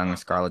because of young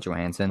Scarlett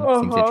Johansson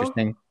seems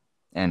interesting.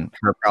 And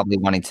her probably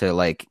wanting to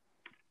like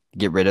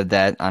get rid of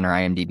that on her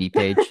IMDb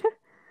page.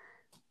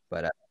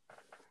 But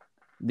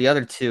the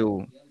other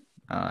 2,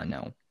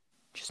 no.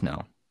 Just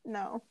no.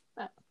 No.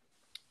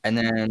 And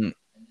then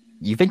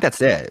you think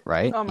that's it,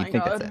 right? Oh my you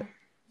think God. that's it.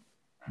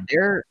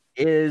 There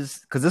is,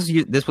 because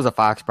this was a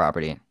Fox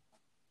property.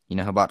 You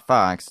know how about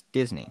Fox?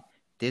 Disney.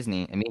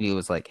 Disney immediately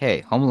was like,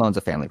 hey, Home Alone's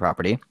a family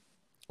property.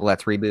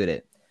 Let's reboot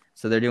it.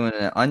 So they're doing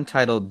an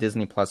untitled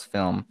Disney Plus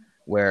film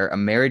where a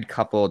married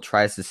couple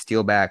tries to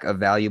steal back a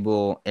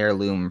valuable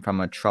heirloom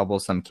from a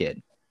troublesome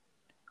kid.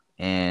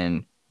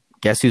 And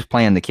guess who's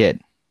playing the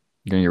kid?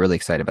 You're going to be really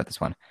excited about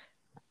this one.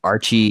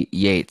 Archie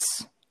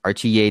Yates.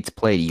 Archie Yates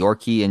played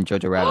Yorkie in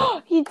Jojo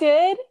Rabbit. He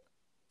did?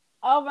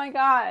 Oh my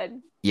God.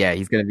 Yeah,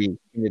 he's going to be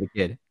the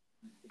kid.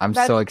 I'm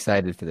so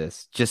excited for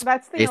this. Just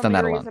that's the based on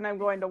only that reason alone. I'm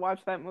going to watch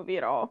that movie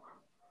at all.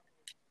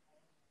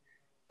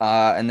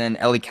 And then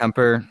Ellie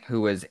Kemper,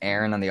 who was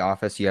Erin on The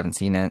Office. You haven't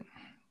seen it.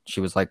 She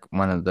was like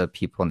one of the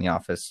people in The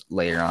Office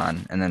later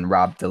on. And then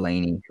Rob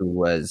Delaney, who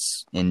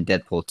was in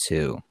Deadpool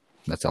 2.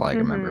 That's all I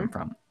remember him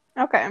from.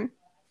 Okay.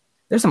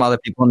 There's some other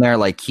people in there,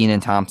 like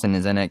Kenan Thompson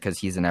is in it because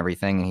he's in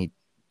everything and he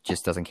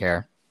just doesn't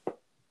care.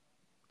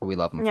 But we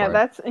love him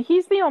for it.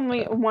 He's the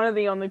only one of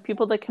the only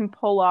people that can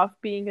pull off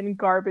being in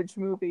garbage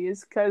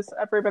movies because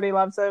everybody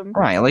loves him.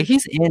 Right, like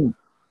he's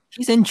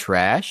in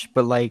trash,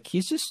 but like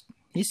he's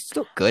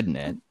still good in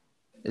it.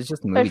 It's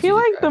just the movie. I feel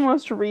like the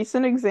most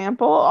recent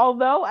example,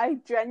 although I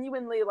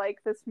genuinely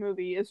like this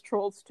movie, is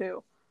Trolls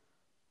 2.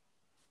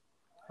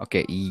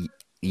 Okay,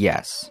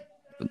 yes.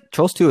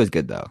 Trolls 2 is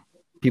good though.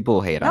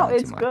 People hate No, on it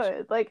too it's much.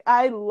 good. Like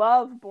I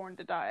love Born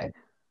to Die.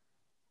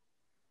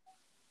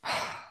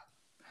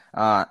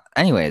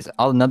 Anyways,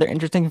 another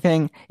interesting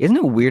thing, isn't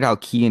it weird how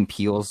Key and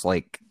Peele's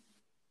like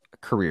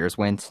careers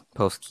went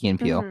post Key and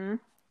Peele? Hmm.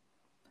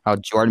 How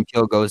Jordan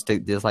Peele goes to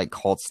this like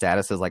cult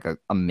status as like an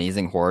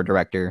amazing horror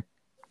director,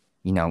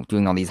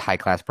 doing all these high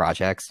class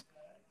projects,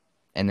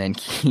 and then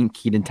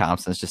Keaton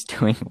Thompson's just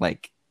doing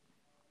like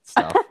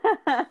stuff.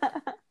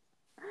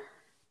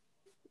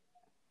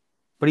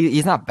 But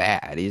he's not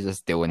bad. He's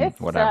just doing It's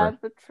whatever. sad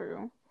but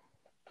true.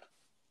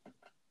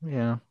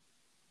 Yeah,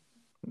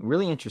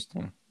 really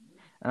interesting.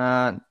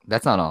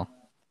 That's not all.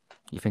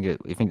 You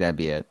think that'd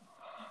be it?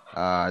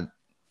 Uh,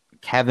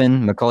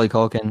 Kevin Macaulay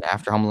Culkin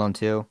after Home Alone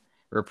 2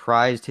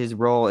 reprised his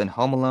role in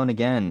Home Alone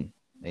again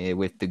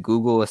with the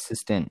Google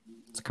Assistant.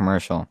 It's a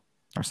commercial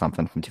or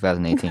something from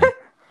 2018.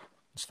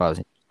 As far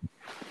as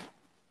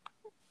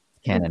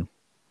canon,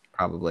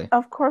 probably.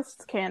 Of course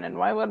it's canon.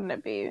 Why wouldn't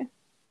it be?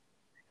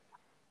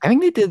 I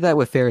think they did that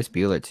with Ferris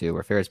Bueller too,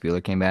 where Ferris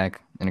Bueller came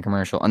back in a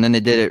commercial, and then they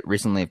did it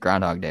recently with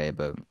Groundhog Day,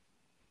 but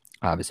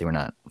obviously we're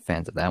not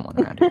fans of that one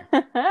around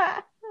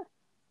here.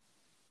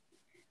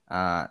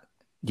 Uh,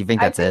 do you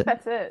think I that's think it?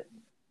 that's it.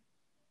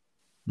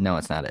 No,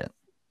 it's not it.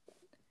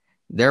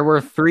 There were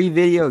 3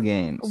 video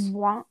games: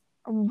 What?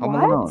 Home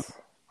Alone, What?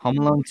 Home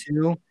Alone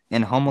 2,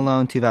 and Home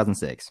Alone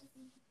 2006.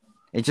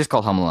 It's just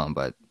called Home Alone,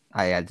 but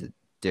I had to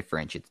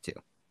differentiate the two.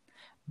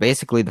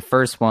 Basically, the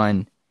first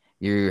one,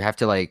 you have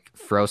to like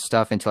throw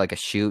stuff into like a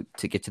chute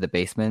to get to the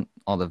basement.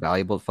 All the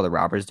valuables for the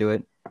robbers do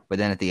it, but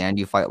then at the end,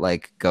 you fight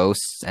like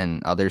ghosts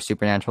and other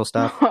supernatural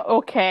stuff.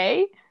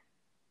 Okay.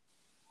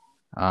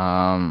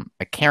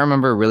 I can't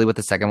remember really what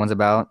the second one's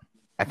about.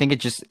 I think it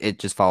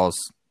just follows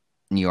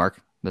New York,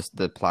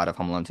 the plot of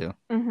Home Alone 2.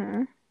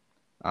 Hmm.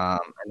 And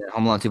then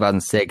Home Alone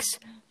 2006,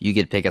 you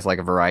get to pick as like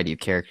a variety of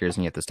characters,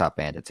 and you have to stop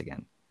bandits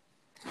again.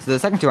 So the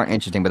second two aren't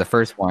interesting, but the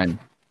first one,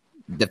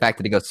 the fact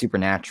that it goes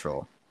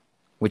supernatural,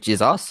 which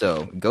is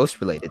also ghost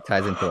related,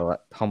 ties into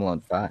Home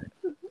Alone 5.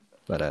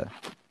 But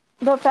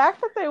The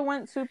fact that they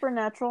went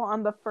supernatural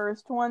on the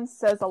first one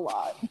says a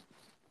lot.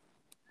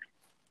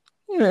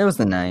 it was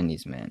the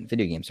 90s, man.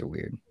 Video games are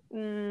weird.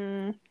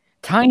 Mm.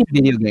 Tie-in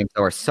video games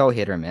though are so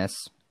hit or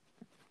miss.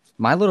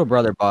 My little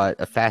brother bought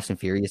a Fast and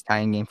Furious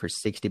tie-in game for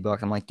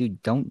 $60. I'm like,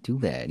 dude, don't do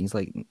that. And he's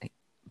like,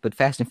 but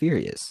Fast and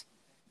Furious.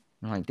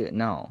 I'm like, dude,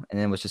 no. And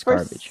then it was just For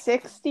garbage.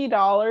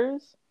 $60,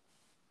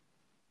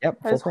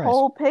 Yep, full his price.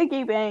 whole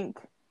piggy bank.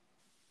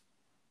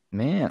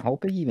 Man, whole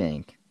piggy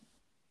bank.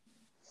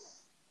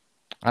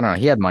 I don't know.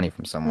 He had money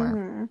from somewhere.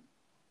 Hmm.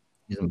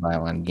 He doesn't buy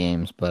a lot of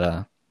games,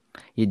 but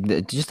you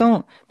just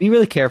don't be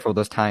really careful with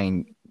those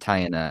tie-in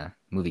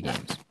movie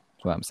games. That's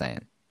what I'm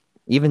saying.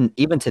 Even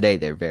today,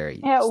 they're very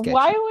Yeah, sketchy.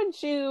 why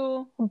would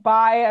you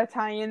buy a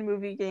tie-in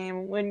movie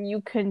game when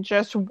you can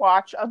just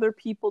watch other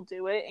people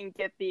do it and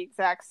get the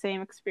exact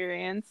same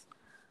experience?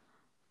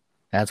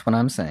 That's what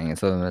I'm saying.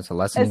 It's a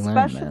lesson you learn,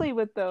 Especially man.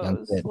 with Young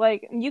those. kid.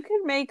 Like you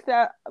can make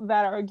that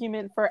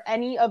argument for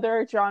any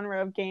other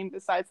genre of game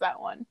besides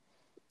that one.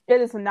 It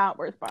is not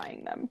worth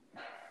buying them.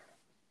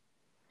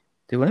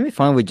 Dude, wouldn't it be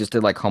fun if we just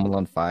did like Home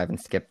Alone 5 and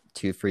skip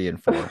 2, 3,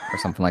 and 4 or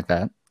something like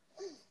that?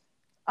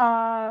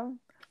 Uh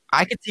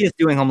I could see us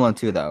doing Home Alone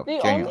 2 though, the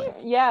genuinely.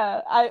 only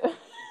I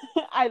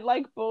I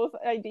like both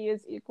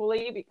ideas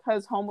equally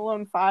because Home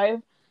Alone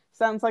 5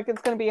 sounds like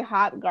it's gonna be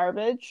hot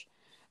garbage.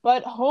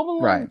 But Home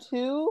Alone Right.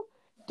 2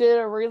 did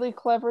a really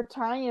clever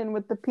tie-in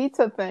with the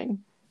pizza thing.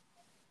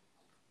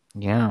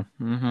 Yeah.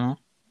 Mm-hmm.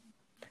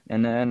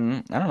 And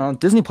then I don't know,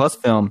 Disney Plus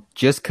film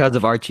just because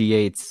of Archie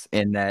Yates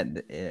and that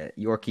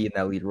Yorkie in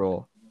that lead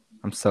role.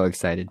 I'm so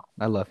excited.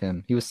 I love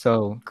him. He was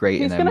so great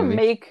in He's that gonna movie.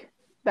 make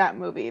that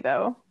movie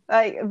though.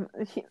 Like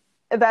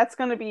that's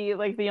gonna be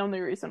like the only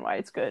reason why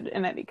it's good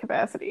in any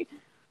capacity.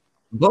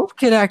 Both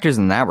kid actors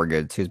in that were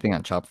good too. Speaking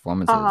on child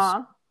performances,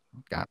 Uh-huh.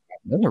 God,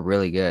 those are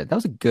really good. That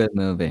was a good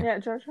movie. Yeah,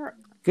 George.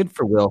 Good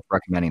for Will for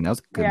recommending. That was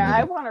a good Yeah,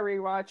 I movie. want to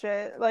rewatch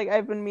it. Like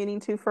I've been meaning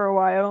to for a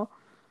while.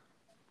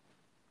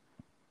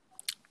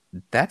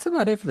 That's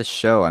about it for the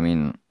show. I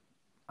mean,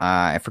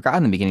 I forgot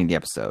in the beginning of the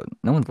episode.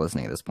 No one's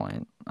listening at this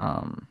point.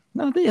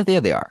 No,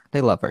 they are.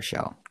 They love our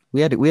show.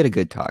 We had a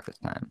good talk this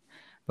time,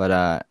 but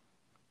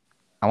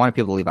I wanted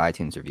people to leave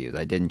iTunes reviews.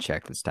 I didn't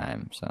check this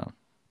time, so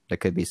there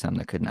could be some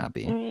that could not I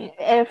be. mean,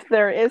 if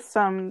there is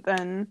some,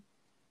 then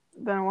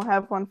we'll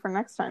have one for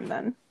next time.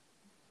 Then.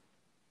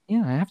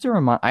 Yeah, I have to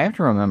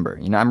remember.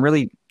 I'm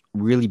really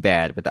really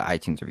bad with the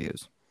iTunes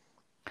reviews.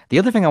 The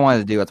other thing I wanted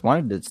to do, I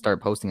wanted to start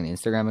posting on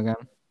Instagram again.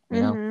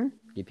 Mm-hmm.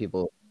 Get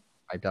people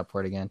hyped up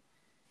for it again.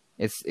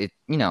 It's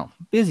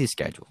busy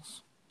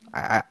schedules.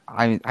 I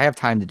have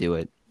time to do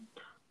it,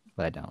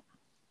 but I don't.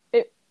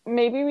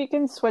 Maybe we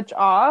can switch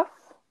off,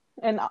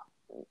 and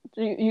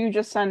you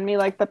just send me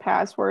like the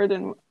password,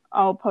 and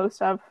I'll post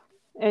stuff,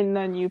 and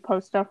then you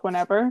post stuff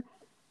whenever.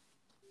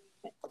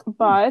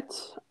 But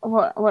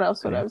what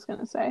else would I was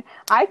gonna say?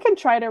 I can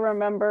try to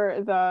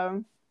remember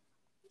the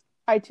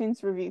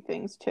iTunes review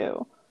things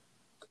too.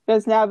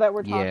 Because now that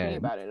we're talking Yeah.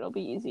 about it, it'll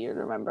be easier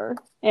to remember.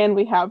 And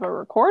we have a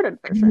recorded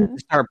I need version. to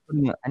start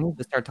I need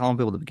to start telling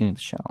people the beginning of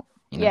the show,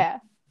 you know? Yeah.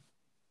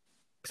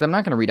 Because I'm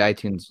not going to read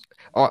iTunes.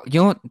 Oh, you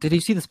know what? Did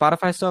you see the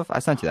Spotify stuff? I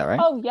sent you that, right?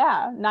 Oh,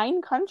 yeah.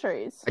 9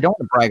 countries. I don't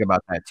want to brag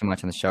about that too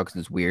much on the show because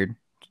it's weird.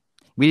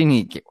 We didn't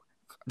need,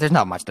 there's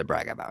not much to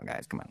brag about,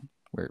 guys. Come on.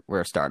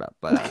 We're a startup,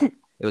 but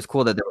it was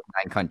cool that there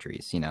were 9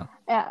 countries, you know?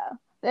 Yeah.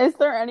 Is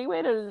there any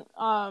way to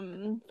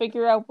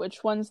figure out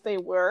which ones they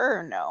were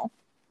or no?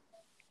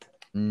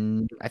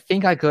 I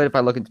think I could if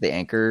I look into the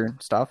Anchor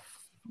stuff,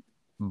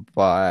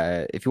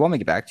 but if you want me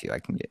to get back to you, I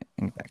can get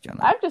back to you on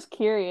that. I'm just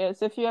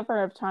curious if you ever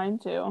have time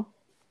to.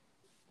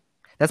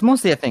 That's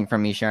mostly a thing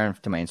from me sharing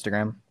to my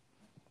Instagram,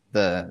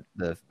 the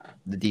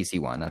DC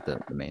one, not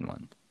the main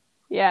one.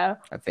 Yeah.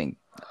 I think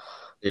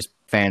there's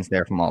fans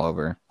there from all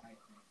over,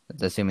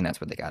 assuming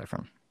that's where they got it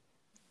from.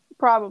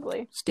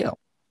 Probably. Still,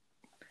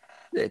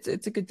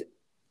 it's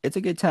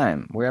a good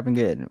time. We're having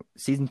good.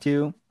 Season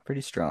 2,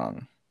 pretty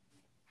strong.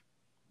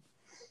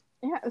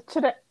 Yeah,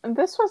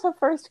 this was the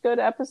first good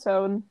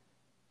episode.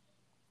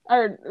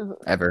 Or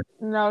Ever.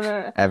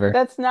 no. Ever.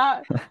 That's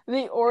not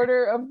the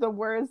order of the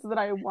words that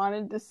I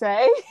wanted to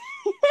say.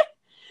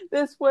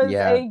 This was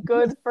a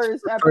good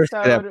first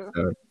episode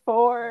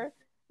for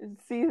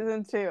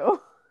season 2.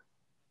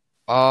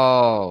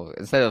 Oh,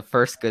 instead of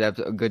first good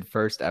episode, good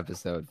first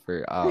episode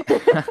for. I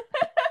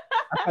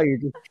thought you were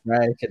just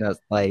trashing us,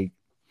 like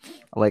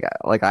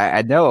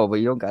I know, but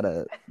you don't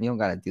gotta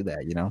do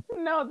that, you know.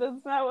 No,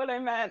 that's not what I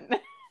meant.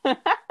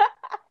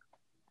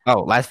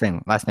 Oh, last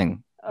thing.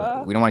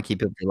 We don't want to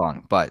keep it too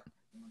long, but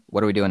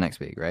what are we doing next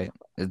week, right?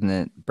 Isn't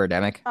it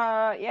Birdemic?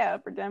 Yeah,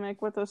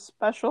 Birdemic with a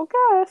special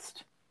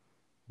guest.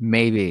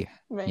 Maybe.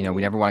 You know,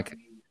 we don't want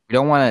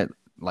to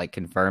like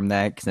confirm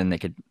that because then they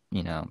could,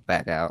 you know,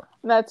 back out.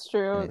 That's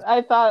true.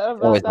 I thought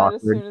about that awkward.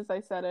 as soon as I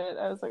said it.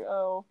 I was like,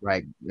 oh.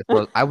 Right.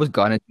 I was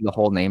gonna do the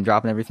whole name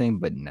drop and everything,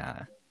 but nah.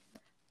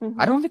 Mm-hmm.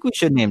 I don't think we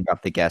should name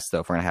drop the guests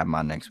though if we're gonna have them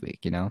on next week,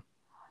 you know?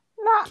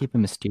 Nah. Keep it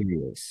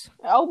mysterious.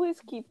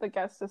 Always keep the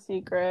guests a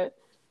secret,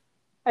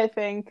 I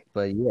think.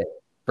 But yeah.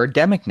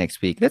 Birdemic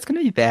next week. That's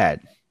gonna be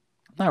bad.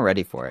 I'm not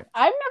ready for it.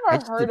 I've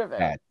never heard of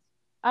it.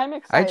 I'm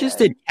excited. I just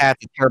did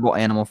Cats, a terrible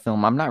animal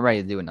film. I'm not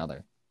ready to do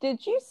another.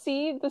 Did you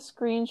see the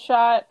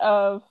screenshot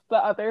of the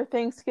other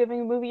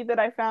Thanksgiving movie that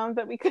I found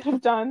that we could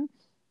have done?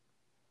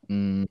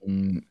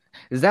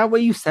 Is that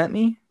what you sent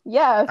me?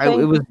 Yeah.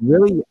 It was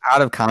really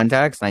out of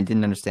context, and I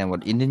didn't understand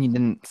what. You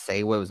didn't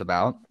say what it was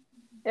about.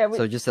 Yeah.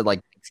 So it just said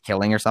like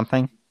killing or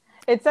something.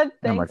 It said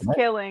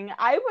Thanksgiving.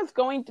 I was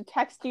going to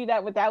text you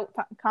that without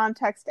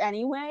context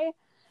anyway,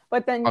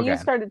 but then you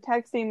started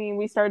texting me, and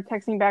we started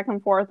texting back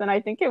and forth, and I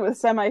think it was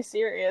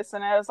semi-serious,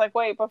 and I was like,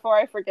 wait, before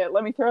I forget,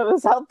 let me throw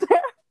this out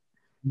there.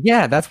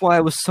 Yeah, that's why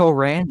it was so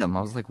random.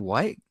 I was like,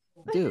 what?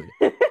 Dude.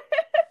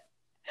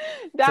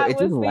 That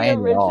was the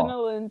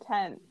original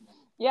intent.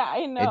 Yeah,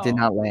 I know. It did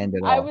not land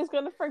at all. I was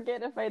going to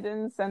forget if I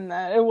didn't send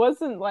that. It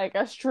wasn't like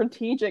a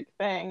strategic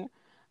thing.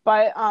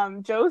 But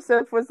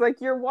Joseph was like,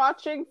 you're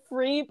watching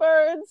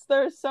Freebirds?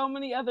 There's so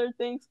many other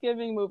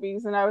Thanksgiving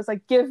movies. And I was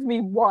like, give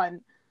me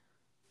one.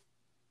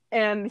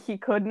 And he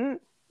couldn't.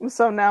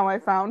 So now I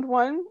found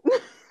one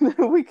that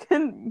we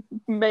can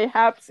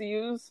mayhaps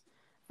use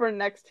for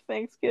next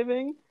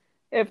Thanksgiving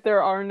if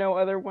there are no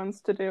other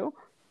ones to do.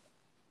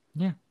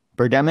 Yeah.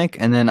 Birdemic,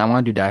 and then I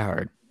want to do Die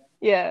Hard.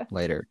 Yeah.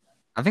 Later.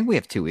 I think we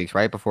have 2 weeks,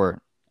 right?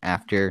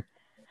 After.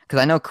 Because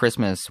I know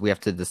Christmas, we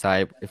have to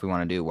decide if we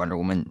want to do Wonder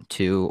Woman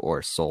 2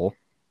 or Soul.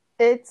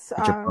 It's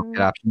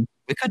option.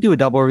 We could do a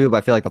double review, but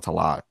I feel like that's a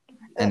lot.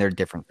 And they're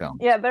different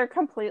films. Yeah, they're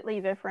completely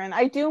different.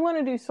 I do want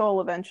to do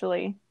Soul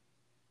eventually.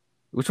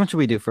 Which one should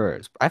we do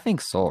first? I think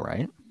Soul,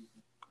 right?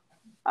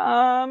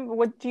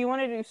 What do you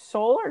want to do,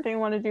 Soul, or do you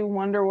want to do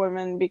Wonder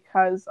Woman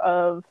because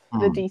of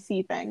the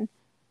DC thing?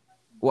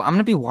 Well, I'm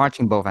gonna be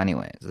watching both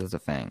anyways. That's a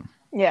thing.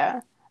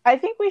 Yeah, I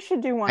think we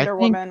should do Wonder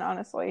Woman.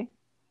 Honestly,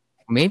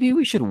 maybe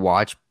we should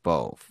watch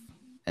both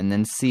and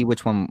then see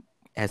which one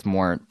has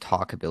more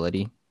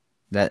talkability.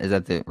 Is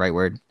that the right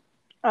word?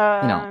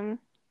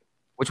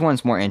 Which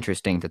one's more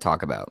interesting to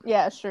talk about?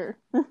 Yeah, sure.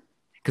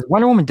 Because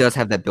Wonder Woman does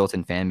have that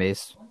built-in fan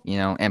base, you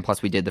know, and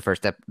plus we did the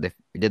first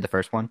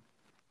one.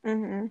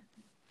 Mm-hmm.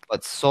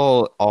 But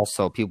Soul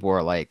also, people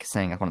were like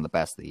saying it's one of the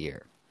best of the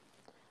year.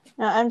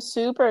 Yeah, I'm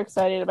super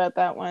excited about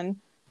that one.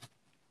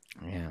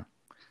 Yeah.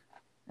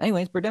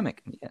 Anyways, Birdemic.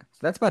 Yeah, so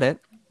that's about it.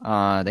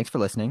 Thanks for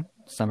listening.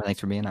 Summer, thanks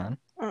for being on.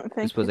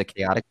 This was a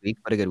chaotic week,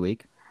 but a good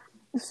week.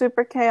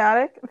 Super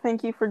chaotic.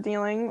 Thank you for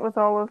dealing with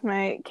all of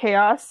my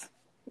chaos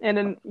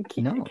and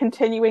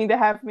continuing to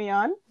have me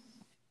on.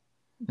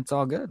 It's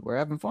all good. We're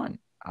having fun.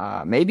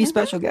 Maybe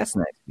special guests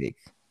next week.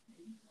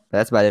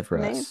 That's about it for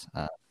us.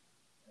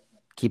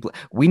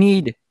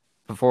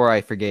 Before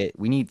I forget,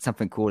 we need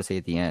something cool to say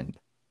at the end.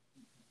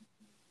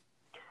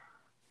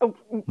 Oh.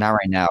 Not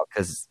right now,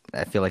 because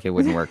I feel like it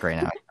wouldn't work right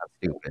now. It's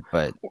stupid,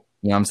 but you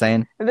know what I'm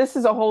saying? This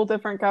is a whole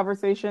different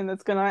conversation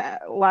that's gonna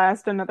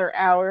last another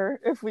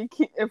hour if we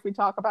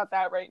talk about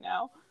that right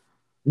now.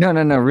 No,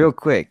 real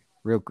quick.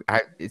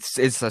 I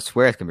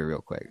swear it's gonna be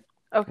real quick.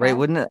 right? Okay.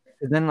 Wouldn't it?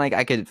 'Cause then like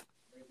I could,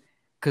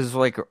 because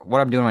like what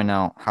I'm doing right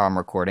now, how I'm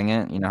recording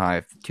it, you know how I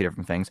have two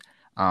different things.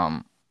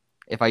 Um,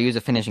 if I use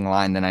a finishing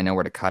line, then I know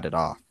where to cut it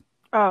off.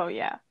 Oh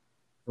yeah.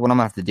 What I'm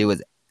gonna have to do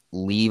is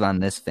leave on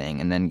this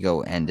thing and then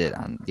go end it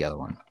on the other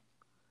one.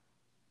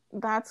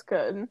 That's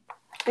good.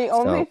 The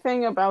only So,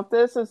 thing about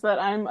this is that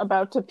I'm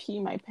about to pee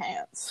my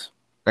pants.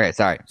 okay,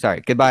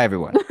 sorry. Goodbye,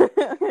 everyone.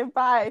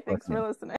 Bye. Thanks for Listening. listening.